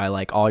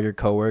like all your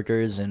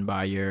coworkers and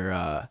by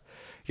your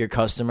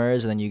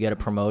customers, and then you get a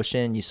promotion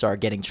and you start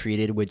getting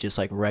treated with just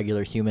like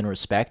regular human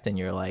respect, and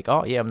you're like,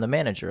 oh yeah, I'm the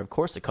manager, of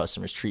course the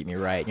customers treat me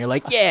right, and you're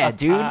like, yeah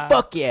dude,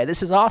 fuck yeah,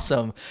 this is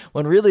awesome,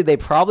 when really they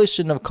probably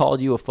shouldn't have called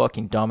you a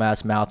fucking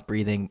dumbass mouth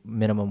breathing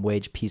minimum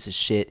wage piece of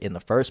shit in the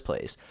first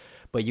place,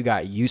 but you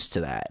got used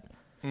to that.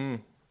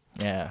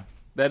 Yeah,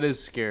 That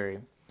is scary.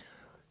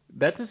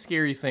 That's a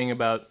scary thing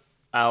about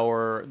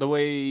the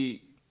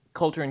way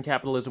culture and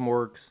capitalism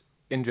works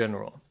in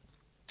general.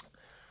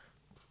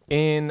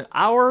 In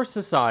our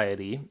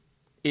society,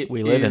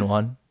 we live in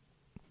one.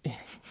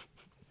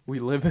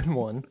 We live in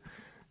one.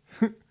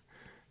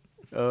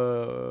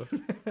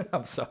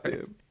 I'm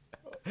sorry.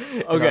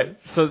 Okay,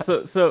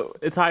 so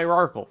it's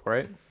hierarchical,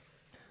 right?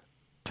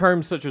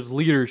 Terms such as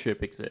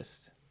leadership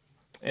exist,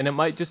 and it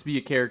might just be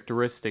a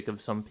characteristic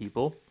of some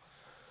people,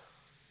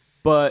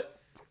 but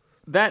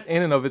that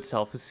in and of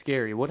itself is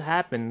scary. What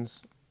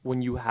happens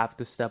when you have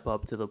to step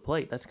up to the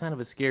plate? That's kind of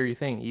a scary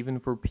thing, even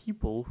for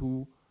people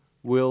who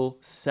will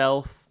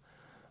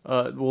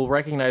will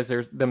recognize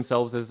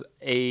themselves as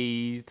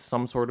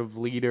some sort of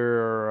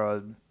leader or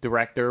a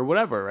director or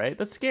whatever, right?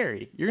 That's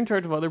scary. You're in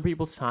charge of other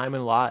people's time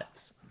and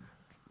lives.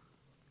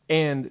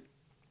 And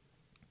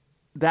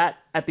that,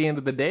 at the end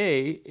of the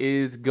day,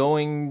 is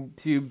going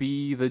to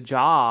be the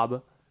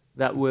job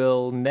that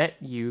will net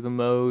you the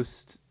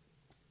most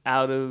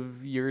out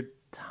of your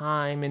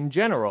time in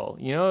general.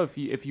 You know, if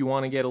you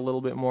want to get a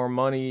little bit more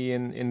money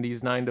in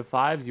these 9 to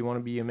 5s, you want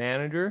to be a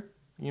manager,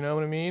 You know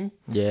what I mean?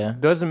 Yeah.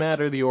 Doesn't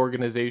matter the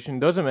organization.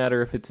 Doesn't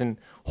matter if it's in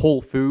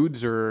Whole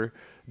Foods or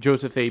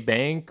Joseph A.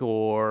 Bank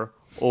or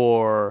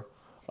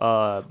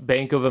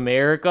Bank of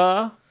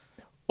America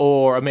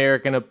or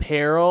American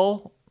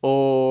Apparel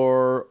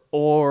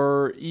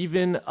or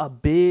even a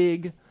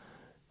big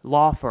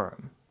law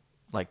firm.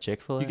 Like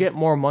Chick-fil-A? You get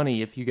more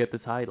money if you get the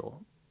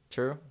title.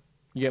 True.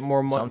 You get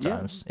more money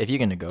Sometimes. If you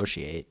can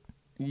negotiate.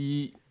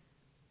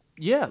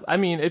 Yeah, I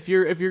mean, if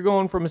you're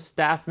going from a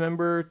staff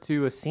member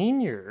to a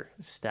senior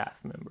staff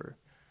member,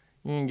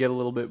 you can get a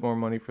little bit more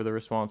money for the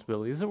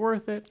responsibility. Is it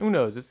worth it? Who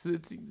knows? It's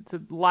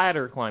a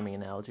ladder climbing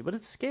analogy, but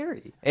it's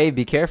scary. Hey,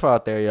 be careful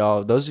out there,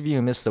 y'all. Those of you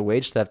who missed the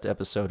wage theft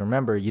episode,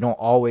 remember, you don't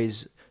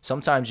always...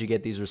 Sometimes you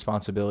get these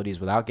responsibilities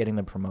without getting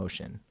the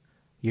promotion.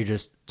 You're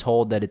just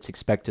told that it's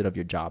expected of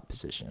your job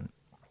position.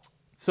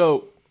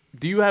 So,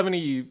 do you have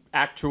any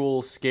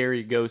actual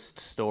scary ghost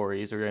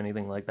stories or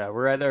anything like that?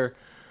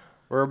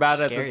 We're about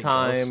Scary at the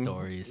time. ghost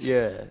stories.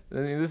 Yeah, I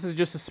mean, this is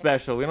just a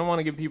special. We don't want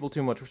to give people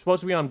too much. We're supposed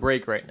to be on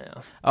break right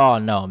now. Oh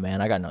no,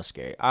 man, I got no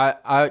scary.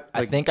 I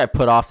think I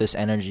put off this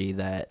energy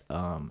that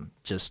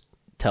just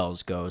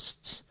tells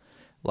ghosts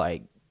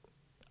like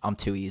I'm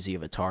too easy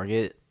of a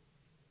target,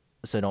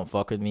 so don't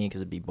fuck with me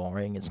because it'd be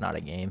boring. It's not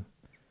a game.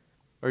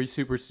 Are you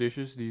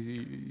superstitious? Do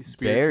you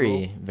spiritual?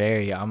 Very,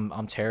 very.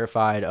 I'm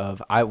terrified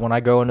of. When I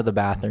go into the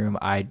bathroom,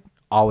 I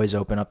always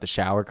open up the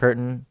shower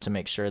curtain to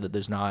make sure that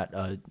there's not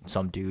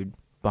some dude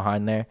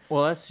behind there.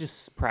 Well, that's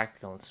just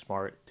practical and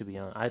smart, to be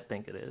honest. I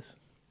think it is.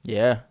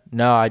 Yeah.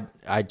 No,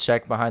 I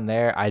check behind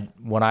there.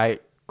 When I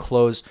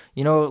close,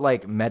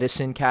 like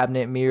medicine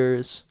cabinet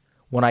mirrors,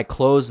 when I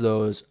close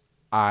those,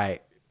 while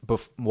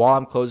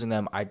I'm closing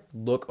them, I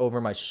look over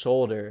my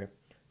shoulder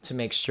to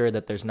make sure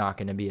that there's not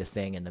going to be a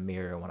thing in the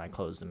mirror when I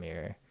close the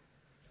mirror.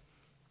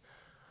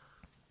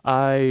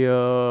 I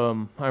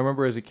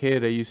remember as a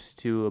kid, I used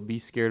to be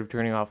scared of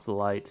turning off the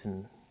lights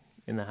in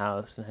the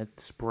house, and had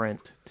to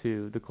sprint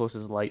to the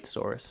closest light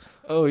source.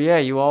 Oh yeah,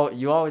 you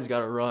always got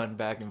to run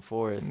back and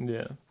forth.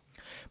 Yeah.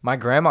 My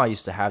grandma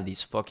used to have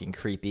these fucking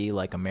creepy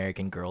like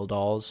American Girl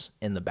dolls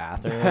in the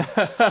bathroom.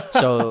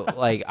 So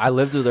like I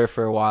lived with her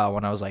for a while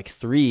when I was like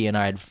 3 and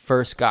I had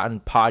first gotten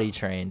potty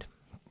trained.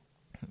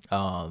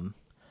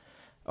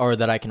 Or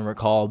that I can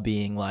recall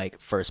being like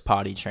first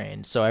potty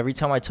trained. So every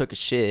time I took a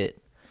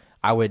shit,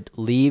 I would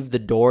leave the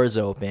doors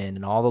open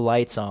and all the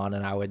lights on,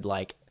 and I would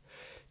like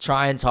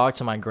try and talk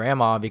to my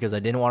grandma because I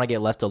didn't want to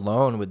get left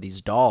alone with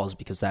these dolls,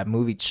 because that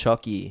movie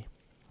Chucky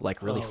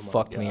like really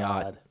fucked me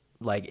out.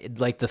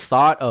 Like the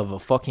thought of a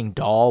fucking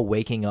doll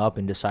waking up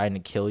and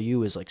deciding to kill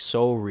you is like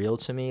so real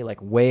to me, like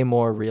way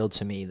more real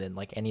to me than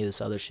like any of this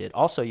other shit.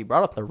 Also, you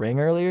brought up The Ring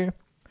earlier.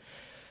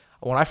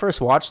 When I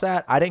first watched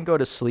that, I didn't go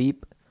to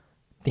sleep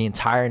the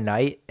entire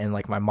night, and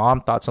like my mom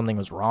thought something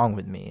was wrong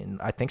with me,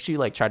 and I think she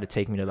like tried to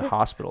take me to the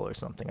hospital or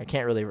something. I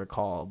can't really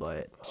recall,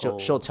 but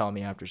she'll tell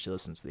me after she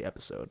listens to the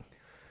episode.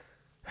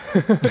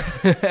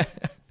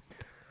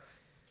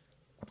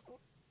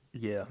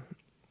 Yeah,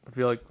 I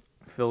feel like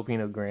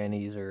Filipino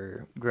grannies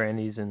or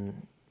grannies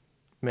in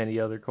many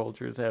other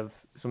cultures have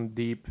some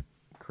deep,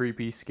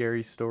 creepy,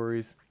 scary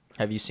stories.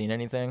 Have you seen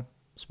anything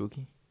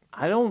spooky?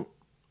 I don't.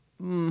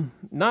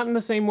 Not in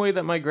the same way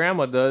that my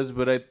grandma does,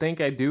 but I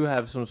think I do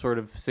have some sort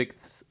of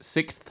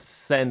sixth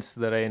sense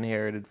that I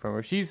inherited from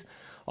her. She's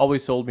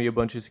always told me a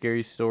bunch of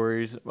scary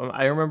stories.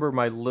 I remember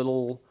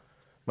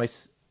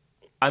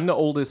I'm the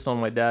oldest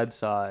on my dad's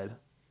side,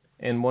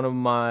 and one of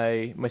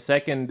my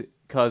second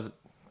cousin.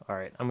 All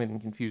right, I'm getting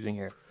confusing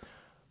here.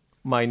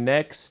 My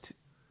next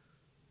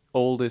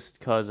oldest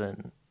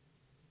cousin,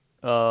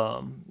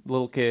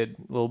 little kid,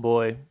 little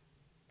boy,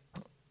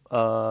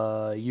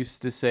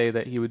 used to say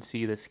that he would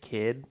see this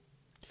kid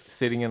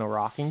sitting in a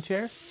rocking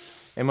chair,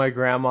 and my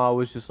grandma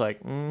was just like,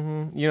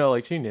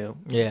 like she knew.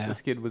 Yeah.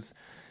 This kid was,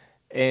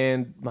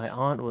 and my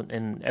aunt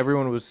and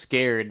everyone was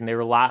scared, and they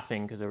were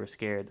laughing because they were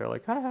scared. They're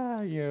like, what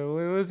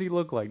does he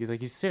look like? He's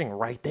like, he's sitting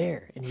right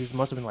there, and he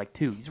must have been like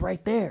 2. He's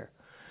right there,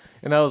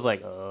 and I was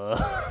like,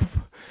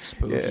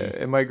 Spooky. yeah.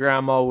 And my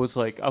grandma was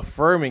like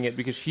affirming it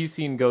because she's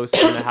seen ghosts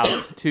in the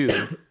house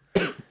too.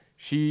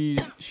 She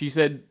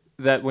said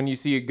that when you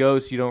see a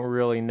ghost, you don't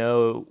really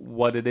know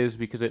what it is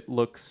because it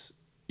looks,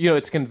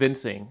 it's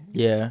convincing.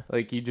 Yeah.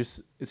 Like it's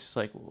just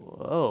like,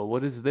 whoa,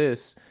 what is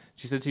this?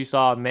 She said she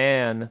saw a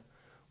man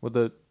with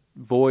a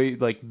voice,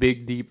 like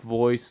big, deep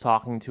voice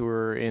talking to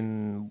her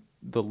in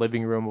the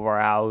living room of our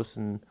house.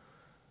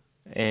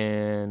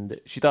 And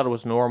she thought it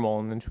was normal.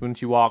 And then when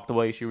she walked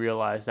away, she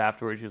realized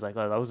afterwards, she was like,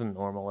 oh, that wasn't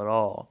normal at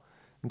all.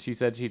 And she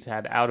said she's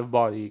had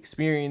out-of-body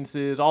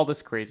experiences, all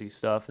this crazy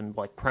stuff, and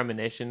like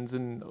premonitions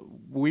and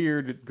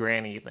weird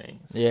granny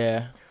things.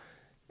 Yeah.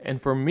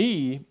 And for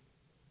me,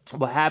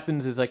 what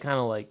happens is I kind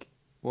of like,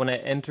 when I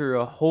enter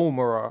a home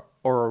or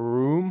a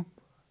room,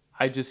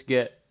 I just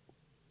get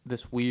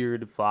this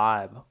weird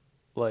vibe,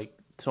 like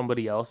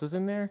somebody else is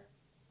in there.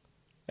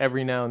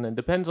 Every now and then.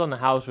 Depends on the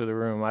house or the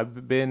room.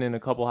 I've been in a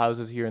couple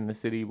houses here in the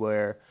city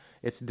where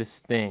it's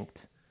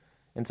distinct.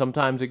 And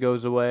sometimes it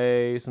goes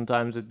away,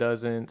 sometimes it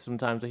doesn't.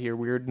 Sometimes I hear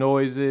weird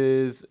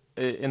noises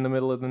in the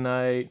middle of the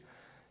night,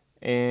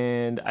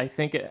 and I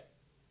think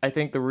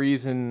the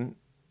reason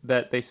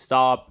that they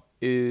stop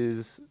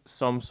is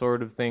some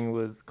sort of thing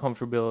with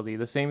comfortability.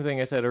 The same thing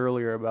I said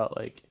earlier about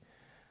like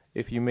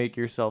if you make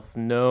yourself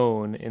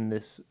known in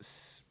this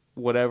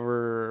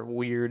whatever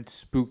weird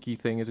spooky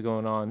thing is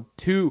going on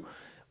to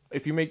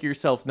if you make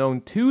yourself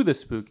known to the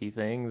spooky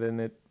thing, then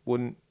it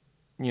wouldn't,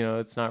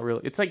 it's not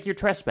really, it's like you're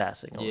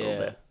trespassing a little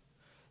bit.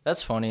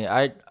 That's funny.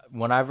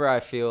 Whenever I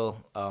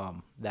feel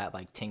that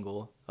like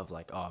tingle of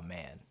like, oh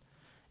man,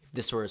 if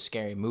this were a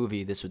scary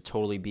movie, this would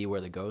totally be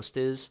where the ghost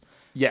is.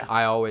 Yeah.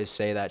 I always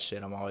say that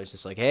shit. I'm always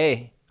just like,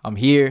 hey, I'm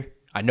here.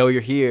 I know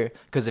you're here.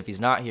 Because if he's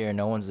not here,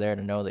 no one's there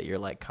to know that you're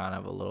like kind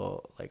of a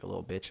little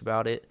bitch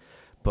about it.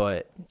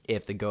 But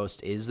if the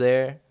ghost is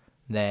there,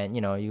 then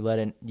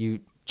you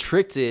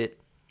tricked it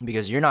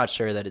because you're not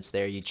sure that it's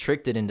there. You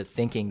tricked it into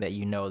thinking that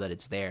you know that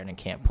it's there and it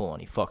can't pull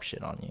any fuck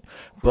shit on you.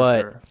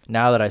 But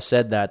now that I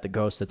said that, the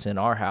ghost that's in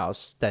our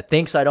house that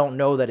thinks I don't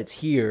know that it's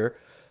here,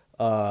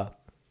 now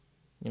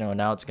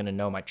it's gonna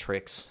know my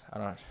tricks.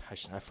 I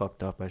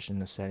fucked up. I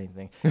shouldn't have said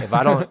anything. If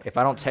I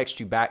don't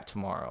text you back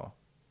tomorrow,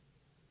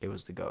 it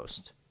was the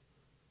ghost.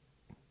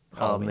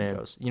 Halloween man.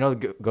 ghost.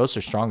 The ghosts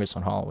are strongest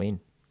on Halloween.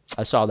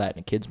 I saw that in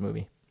a kids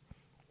movie.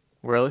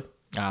 Really?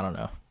 I don't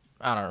know.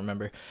 I don't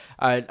remember.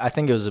 I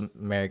think it was an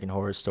American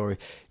Horror Story.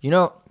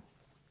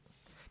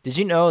 Did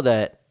you know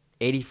that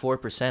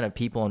 84% of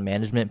people in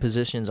management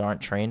positions aren't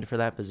trained for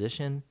that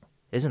position?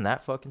 Isn't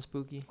that fucking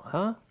spooky?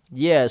 Huh?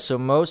 Yeah, so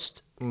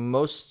most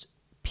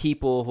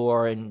people who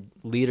are in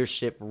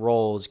leadership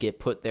roles get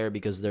put there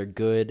because they're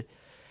good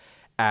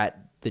at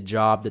the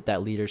job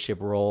that leadership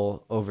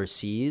role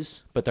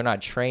oversees, but they're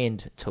not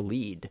trained to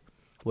lead,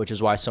 which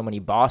is why so many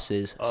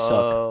bosses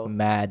suck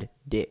mad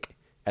dick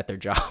at their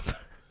job.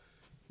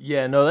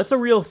 Yeah, no, that's a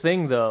real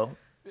thing, though.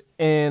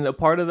 And a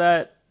part of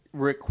that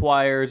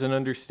requires an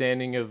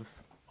understanding of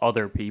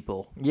other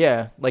people.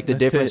 Yeah, like the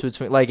difference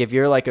between, like, if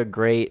you're like a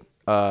great,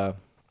 you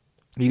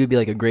could be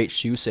like a great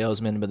shoe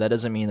salesman, but that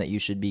doesn't mean that you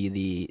should be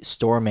the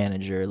store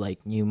manager. Like,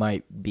 you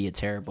might be a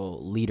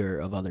terrible leader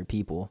of other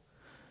people.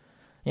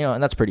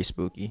 And that's pretty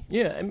spooky.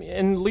 Yeah, I mean,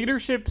 and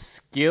leadership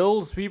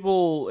skills,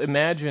 people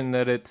imagine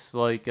that it's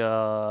like,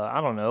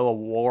 I don't know, a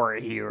war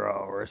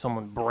hero or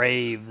someone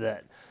brave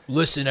that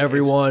Listen,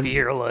 everyone,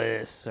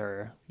 fearless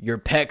or your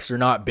pecs are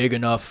not big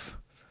enough.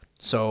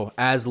 So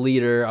as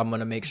leader, I'm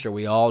going to make sure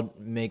we all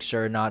make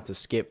sure not to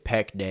skip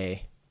pec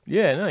day.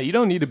 Yeah, no, you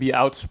don't need to be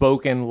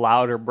outspoken,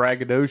 loud, or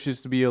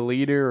braggadocious to be a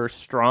leader or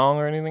strong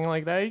or anything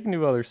like that. You can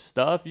do other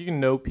stuff. You can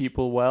know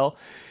people well.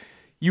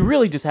 You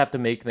really just have to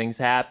make things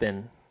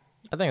happen.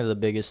 I think the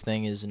biggest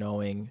thing is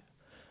knowing,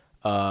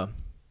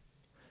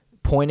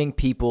 pointing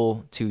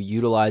people to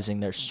utilizing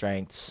their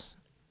strengths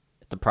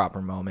at the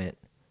proper moment.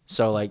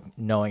 So, like,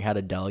 knowing how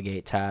to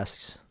delegate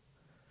tasks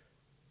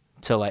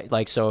to,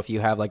 like so if you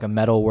have, like, a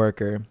metal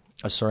worker,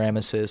 a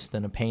ceramicist,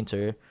 and a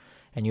painter,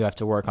 and you have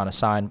to work on a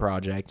sign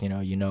project, you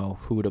know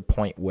who to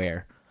point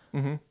where.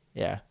 Mm-hmm.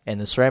 Yeah,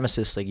 and the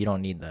ceramicist, like, you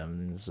don't need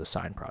them. It's a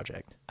sign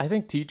project. I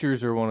think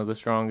teachers are one of the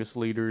strongest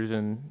leaders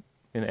in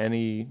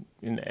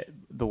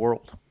the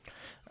world.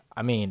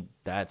 I mean,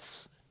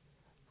 that's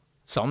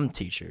some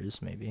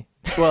teachers, maybe.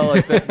 Well,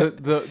 like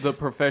the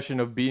profession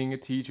of being a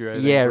teacher, I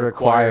think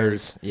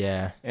requires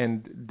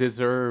and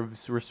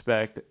deserves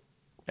respect.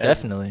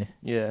 Definitely.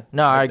 Yeah.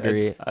 No, I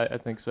agree. I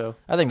think so.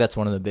 I think that's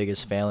one of the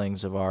biggest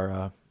failings of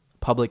our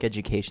public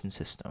education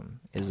system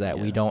is that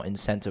we don't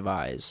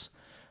incentivize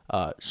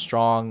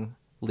strong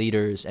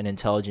leaders and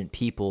intelligent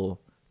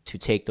people to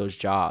take those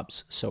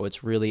jobs. So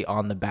it's really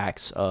on the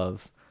backs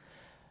of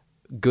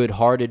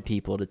good-hearted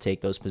people to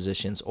take those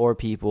positions or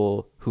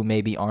people who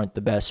maybe aren't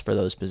the best for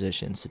those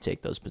positions to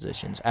take those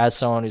positions. As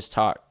someone who's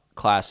taught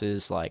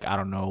classes, like, I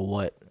don't know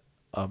what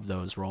of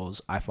those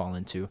roles I fall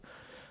into.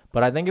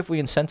 But I think if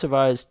we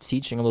incentivized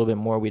teaching a little bit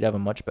more, we'd have a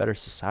much better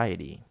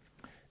society.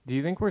 Do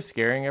you think we're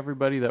scaring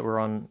everybody that we're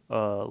on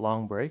a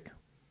long break?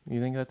 Do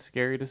you think that's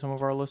scary to some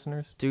of our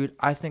listeners? Dude,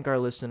 I think our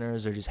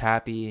listeners are just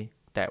happy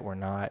that we're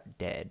not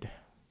dead.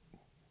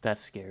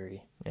 That's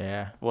scary.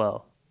 Yeah.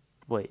 Well,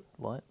 wait,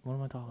 what? What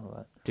am I talking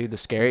about? Dude, the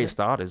scariest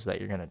thought is that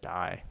you're going to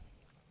die.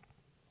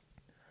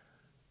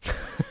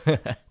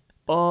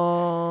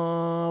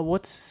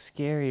 What's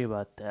scary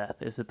about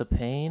death? Is it the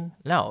pain?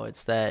 No,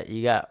 it's that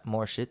you got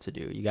more shit to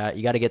do. You got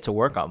to get to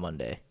work on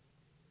Monday.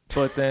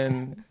 But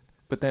then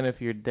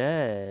if you're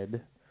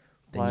dead,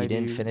 then you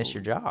didn't finish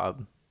your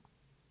job.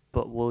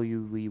 But will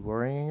you be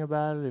worrying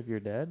about it if you're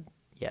dead?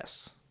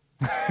 Yes.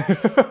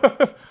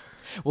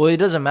 Well, it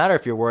doesn't matter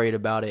if you're worried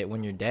about it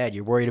when you're dead.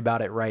 You're worried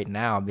about it right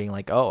now, being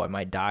like, oh, I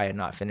might die and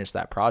not finish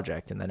that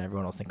project, and then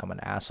everyone will think I'm an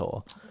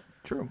asshole.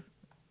 True.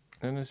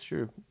 And it's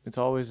true. It's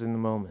always in the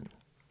moment.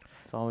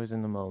 It's always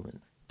in the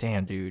moment.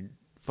 Damn, dude.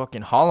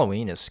 Fucking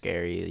Halloween is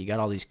scary. You got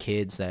all these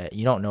kids that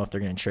you don't know if they're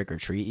going to trick or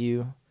treat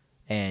you,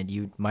 and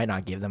you might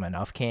not give them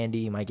enough candy.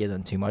 You might give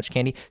them too much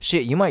candy.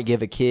 Shit, you might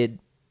give a kid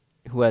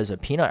who has a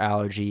peanut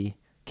allergy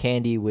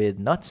candy with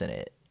nuts in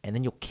it. and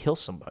then you'll kill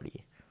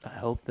somebody. I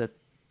hope that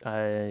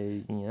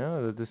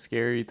the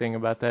scary thing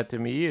about that to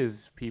me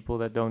is people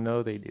that don't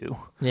know they do.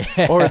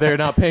 Yeah. Or they're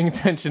not paying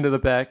attention to the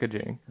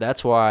packaging.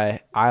 That's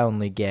why I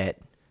only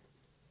get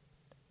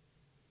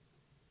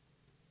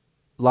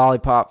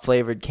lollipop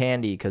flavored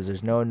candy, because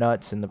there's no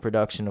nuts in the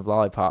production of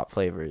lollipop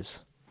flavors.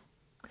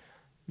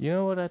 You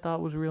know what I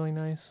thought was really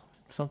nice?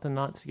 Something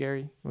not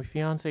scary. My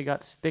fiance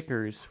got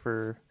stickers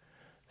for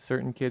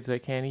certain kids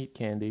that can't eat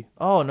candy.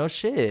 Oh, no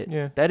shit.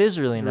 Yeah. That is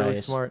really Really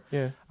nice. smart.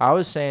 Yeah. I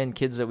was saying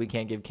kids that we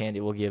can't give candy,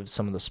 we'll give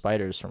some of the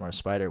spiders from our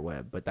spider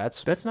web, but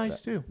that's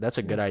nice too. That's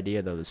a good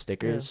idea, though, the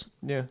stickers.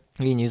 Yeah.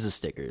 You can use the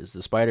stickers.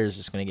 The spider's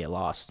just going to get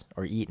lost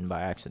or eaten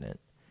by accident.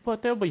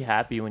 But they'll be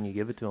happy when you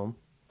give it to them.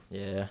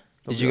 Yeah.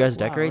 They'll Did be you guys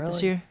like, "Wow, decorate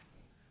this really?"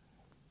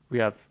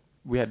 year?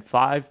 We had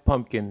 5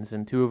 pumpkins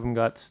and 2 of them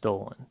got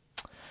stolen.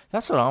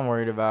 That's what I'm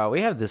worried about.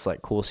 We have this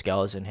like cool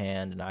skeleton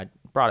hand, and I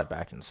brought it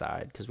back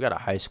inside because we got a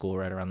high school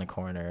right around the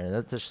corner, and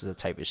that's just the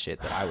type of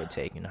shit that I would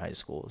take in high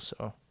school.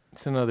 So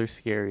It's another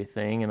scary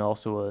thing, and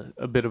also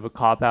a bit of a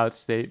cop-out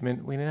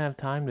statement. We didn't have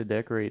time to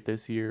decorate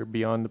this year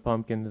beyond the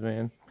pumpkins,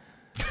 man.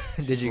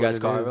 did you what guys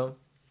it carve is. them?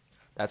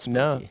 That's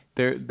No, spooky.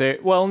 they're they're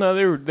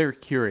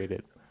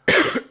curated.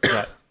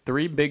 Got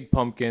 3 big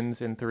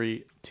pumpkins and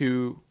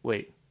 2.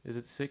 Wait, is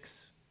it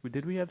 6?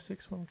 Did we have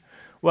 6 ones?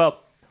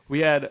 Well, we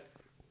had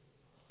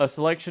a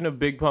selection of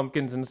big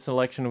pumpkins and a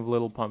selection of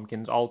little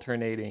pumpkins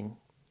alternating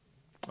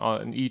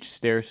on each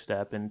stair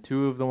step, and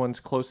 2 of the ones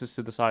closest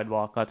to the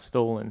sidewalk got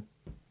stolen.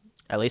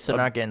 At least they're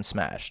not getting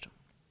smashed.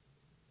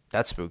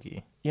 That's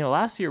spooky. You know,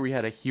 last year we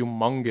had a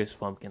humongous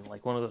pumpkin,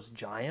 like one of those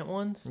giant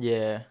ones.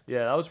 Yeah.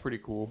 Yeah, that was pretty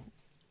cool.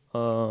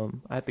 I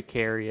had to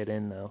carry it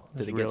in though.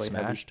 Did it was get really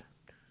heavy. smashed?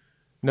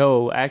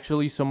 No,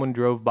 actually, someone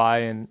drove by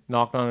and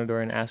knocked on the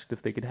door and asked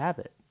if they could have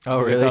it. Oh,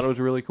 'Cause really? They thought it was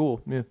really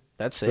cool. Yeah,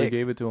 That's so they sick.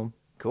 gave it to them.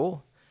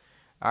 Cool.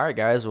 All right,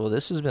 guys. Well,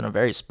 this has been a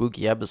very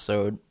spooky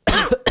episode.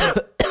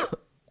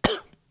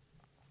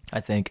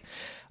 I think.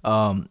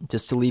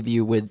 Just to leave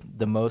you with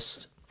the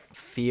most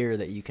fear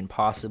that you can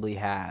possibly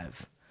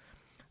have,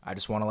 I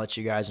just want to let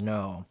you guys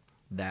know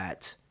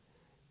that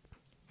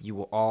you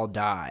will all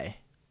die,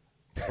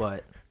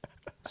 but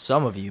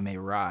some of you may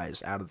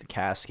rise out of the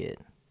casket.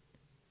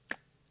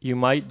 You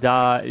might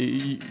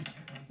die.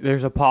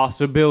 There's a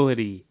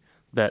possibility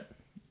that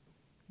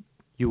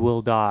you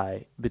will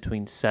die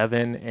between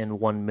 7 and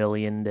 1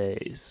 million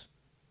days.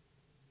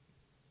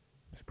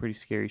 It's pretty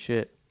scary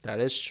shit. That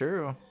is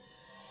true.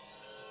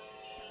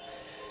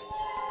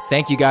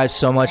 Thank you guys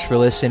so much for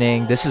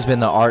listening. This has been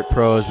the Art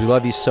Pros. We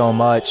love you so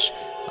much.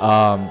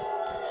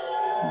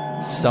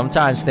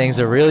 Sometimes things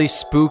are really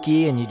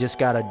spooky and you just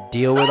got to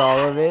deal with all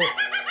of it.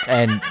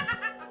 And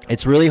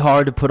it's really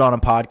hard to put on a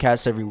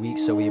podcast every week,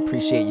 so we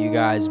appreciate you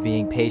guys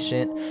being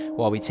patient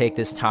while we take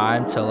this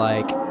time to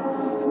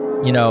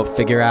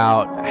figure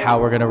out how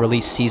we're going to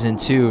release season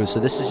 2. So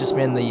this has just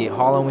been the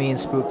Halloween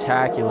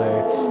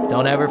Spooktacular.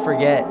 Don't ever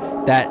forget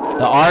that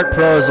the Art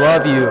Pros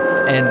love you.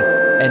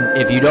 And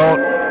if you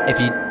don't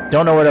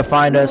know where to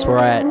find us, we're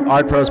at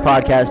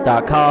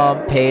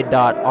artprospodcast.com,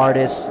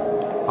 paid.artists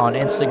on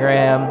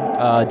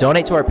Instagram.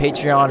 Donate to our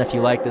Patreon if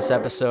you like this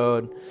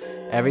episode.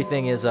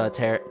 Everything is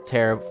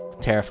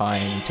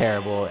terrifying and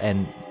terrible,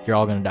 and you're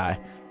all going to die.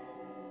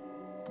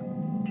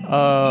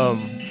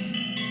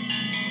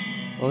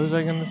 What was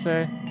I gonna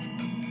say?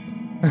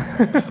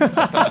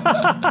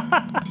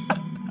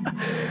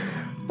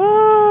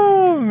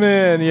 Oh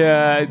man,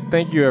 yeah.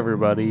 Thank you,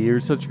 everybody. You're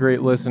such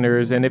great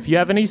listeners. And if you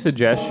have any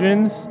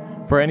suggestions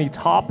for any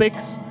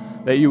topics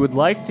that you would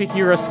like to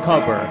hear us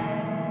cover,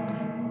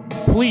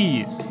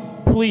 please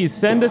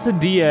send us a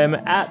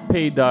DM at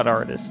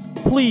paid.artist.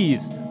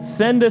 Please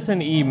send us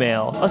an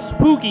email, a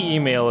spooky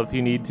email if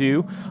you need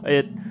to.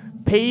 At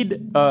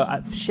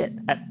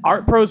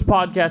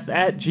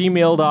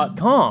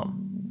artprospodcast@gmail.com.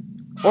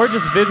 Or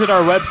just visit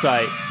our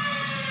website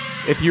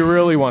if you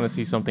really want to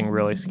see something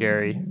really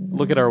scary.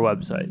 Look at our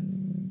website.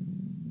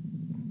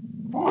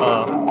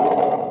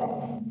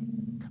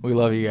 We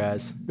love you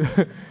guys.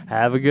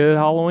 Have a good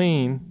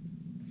Halloween.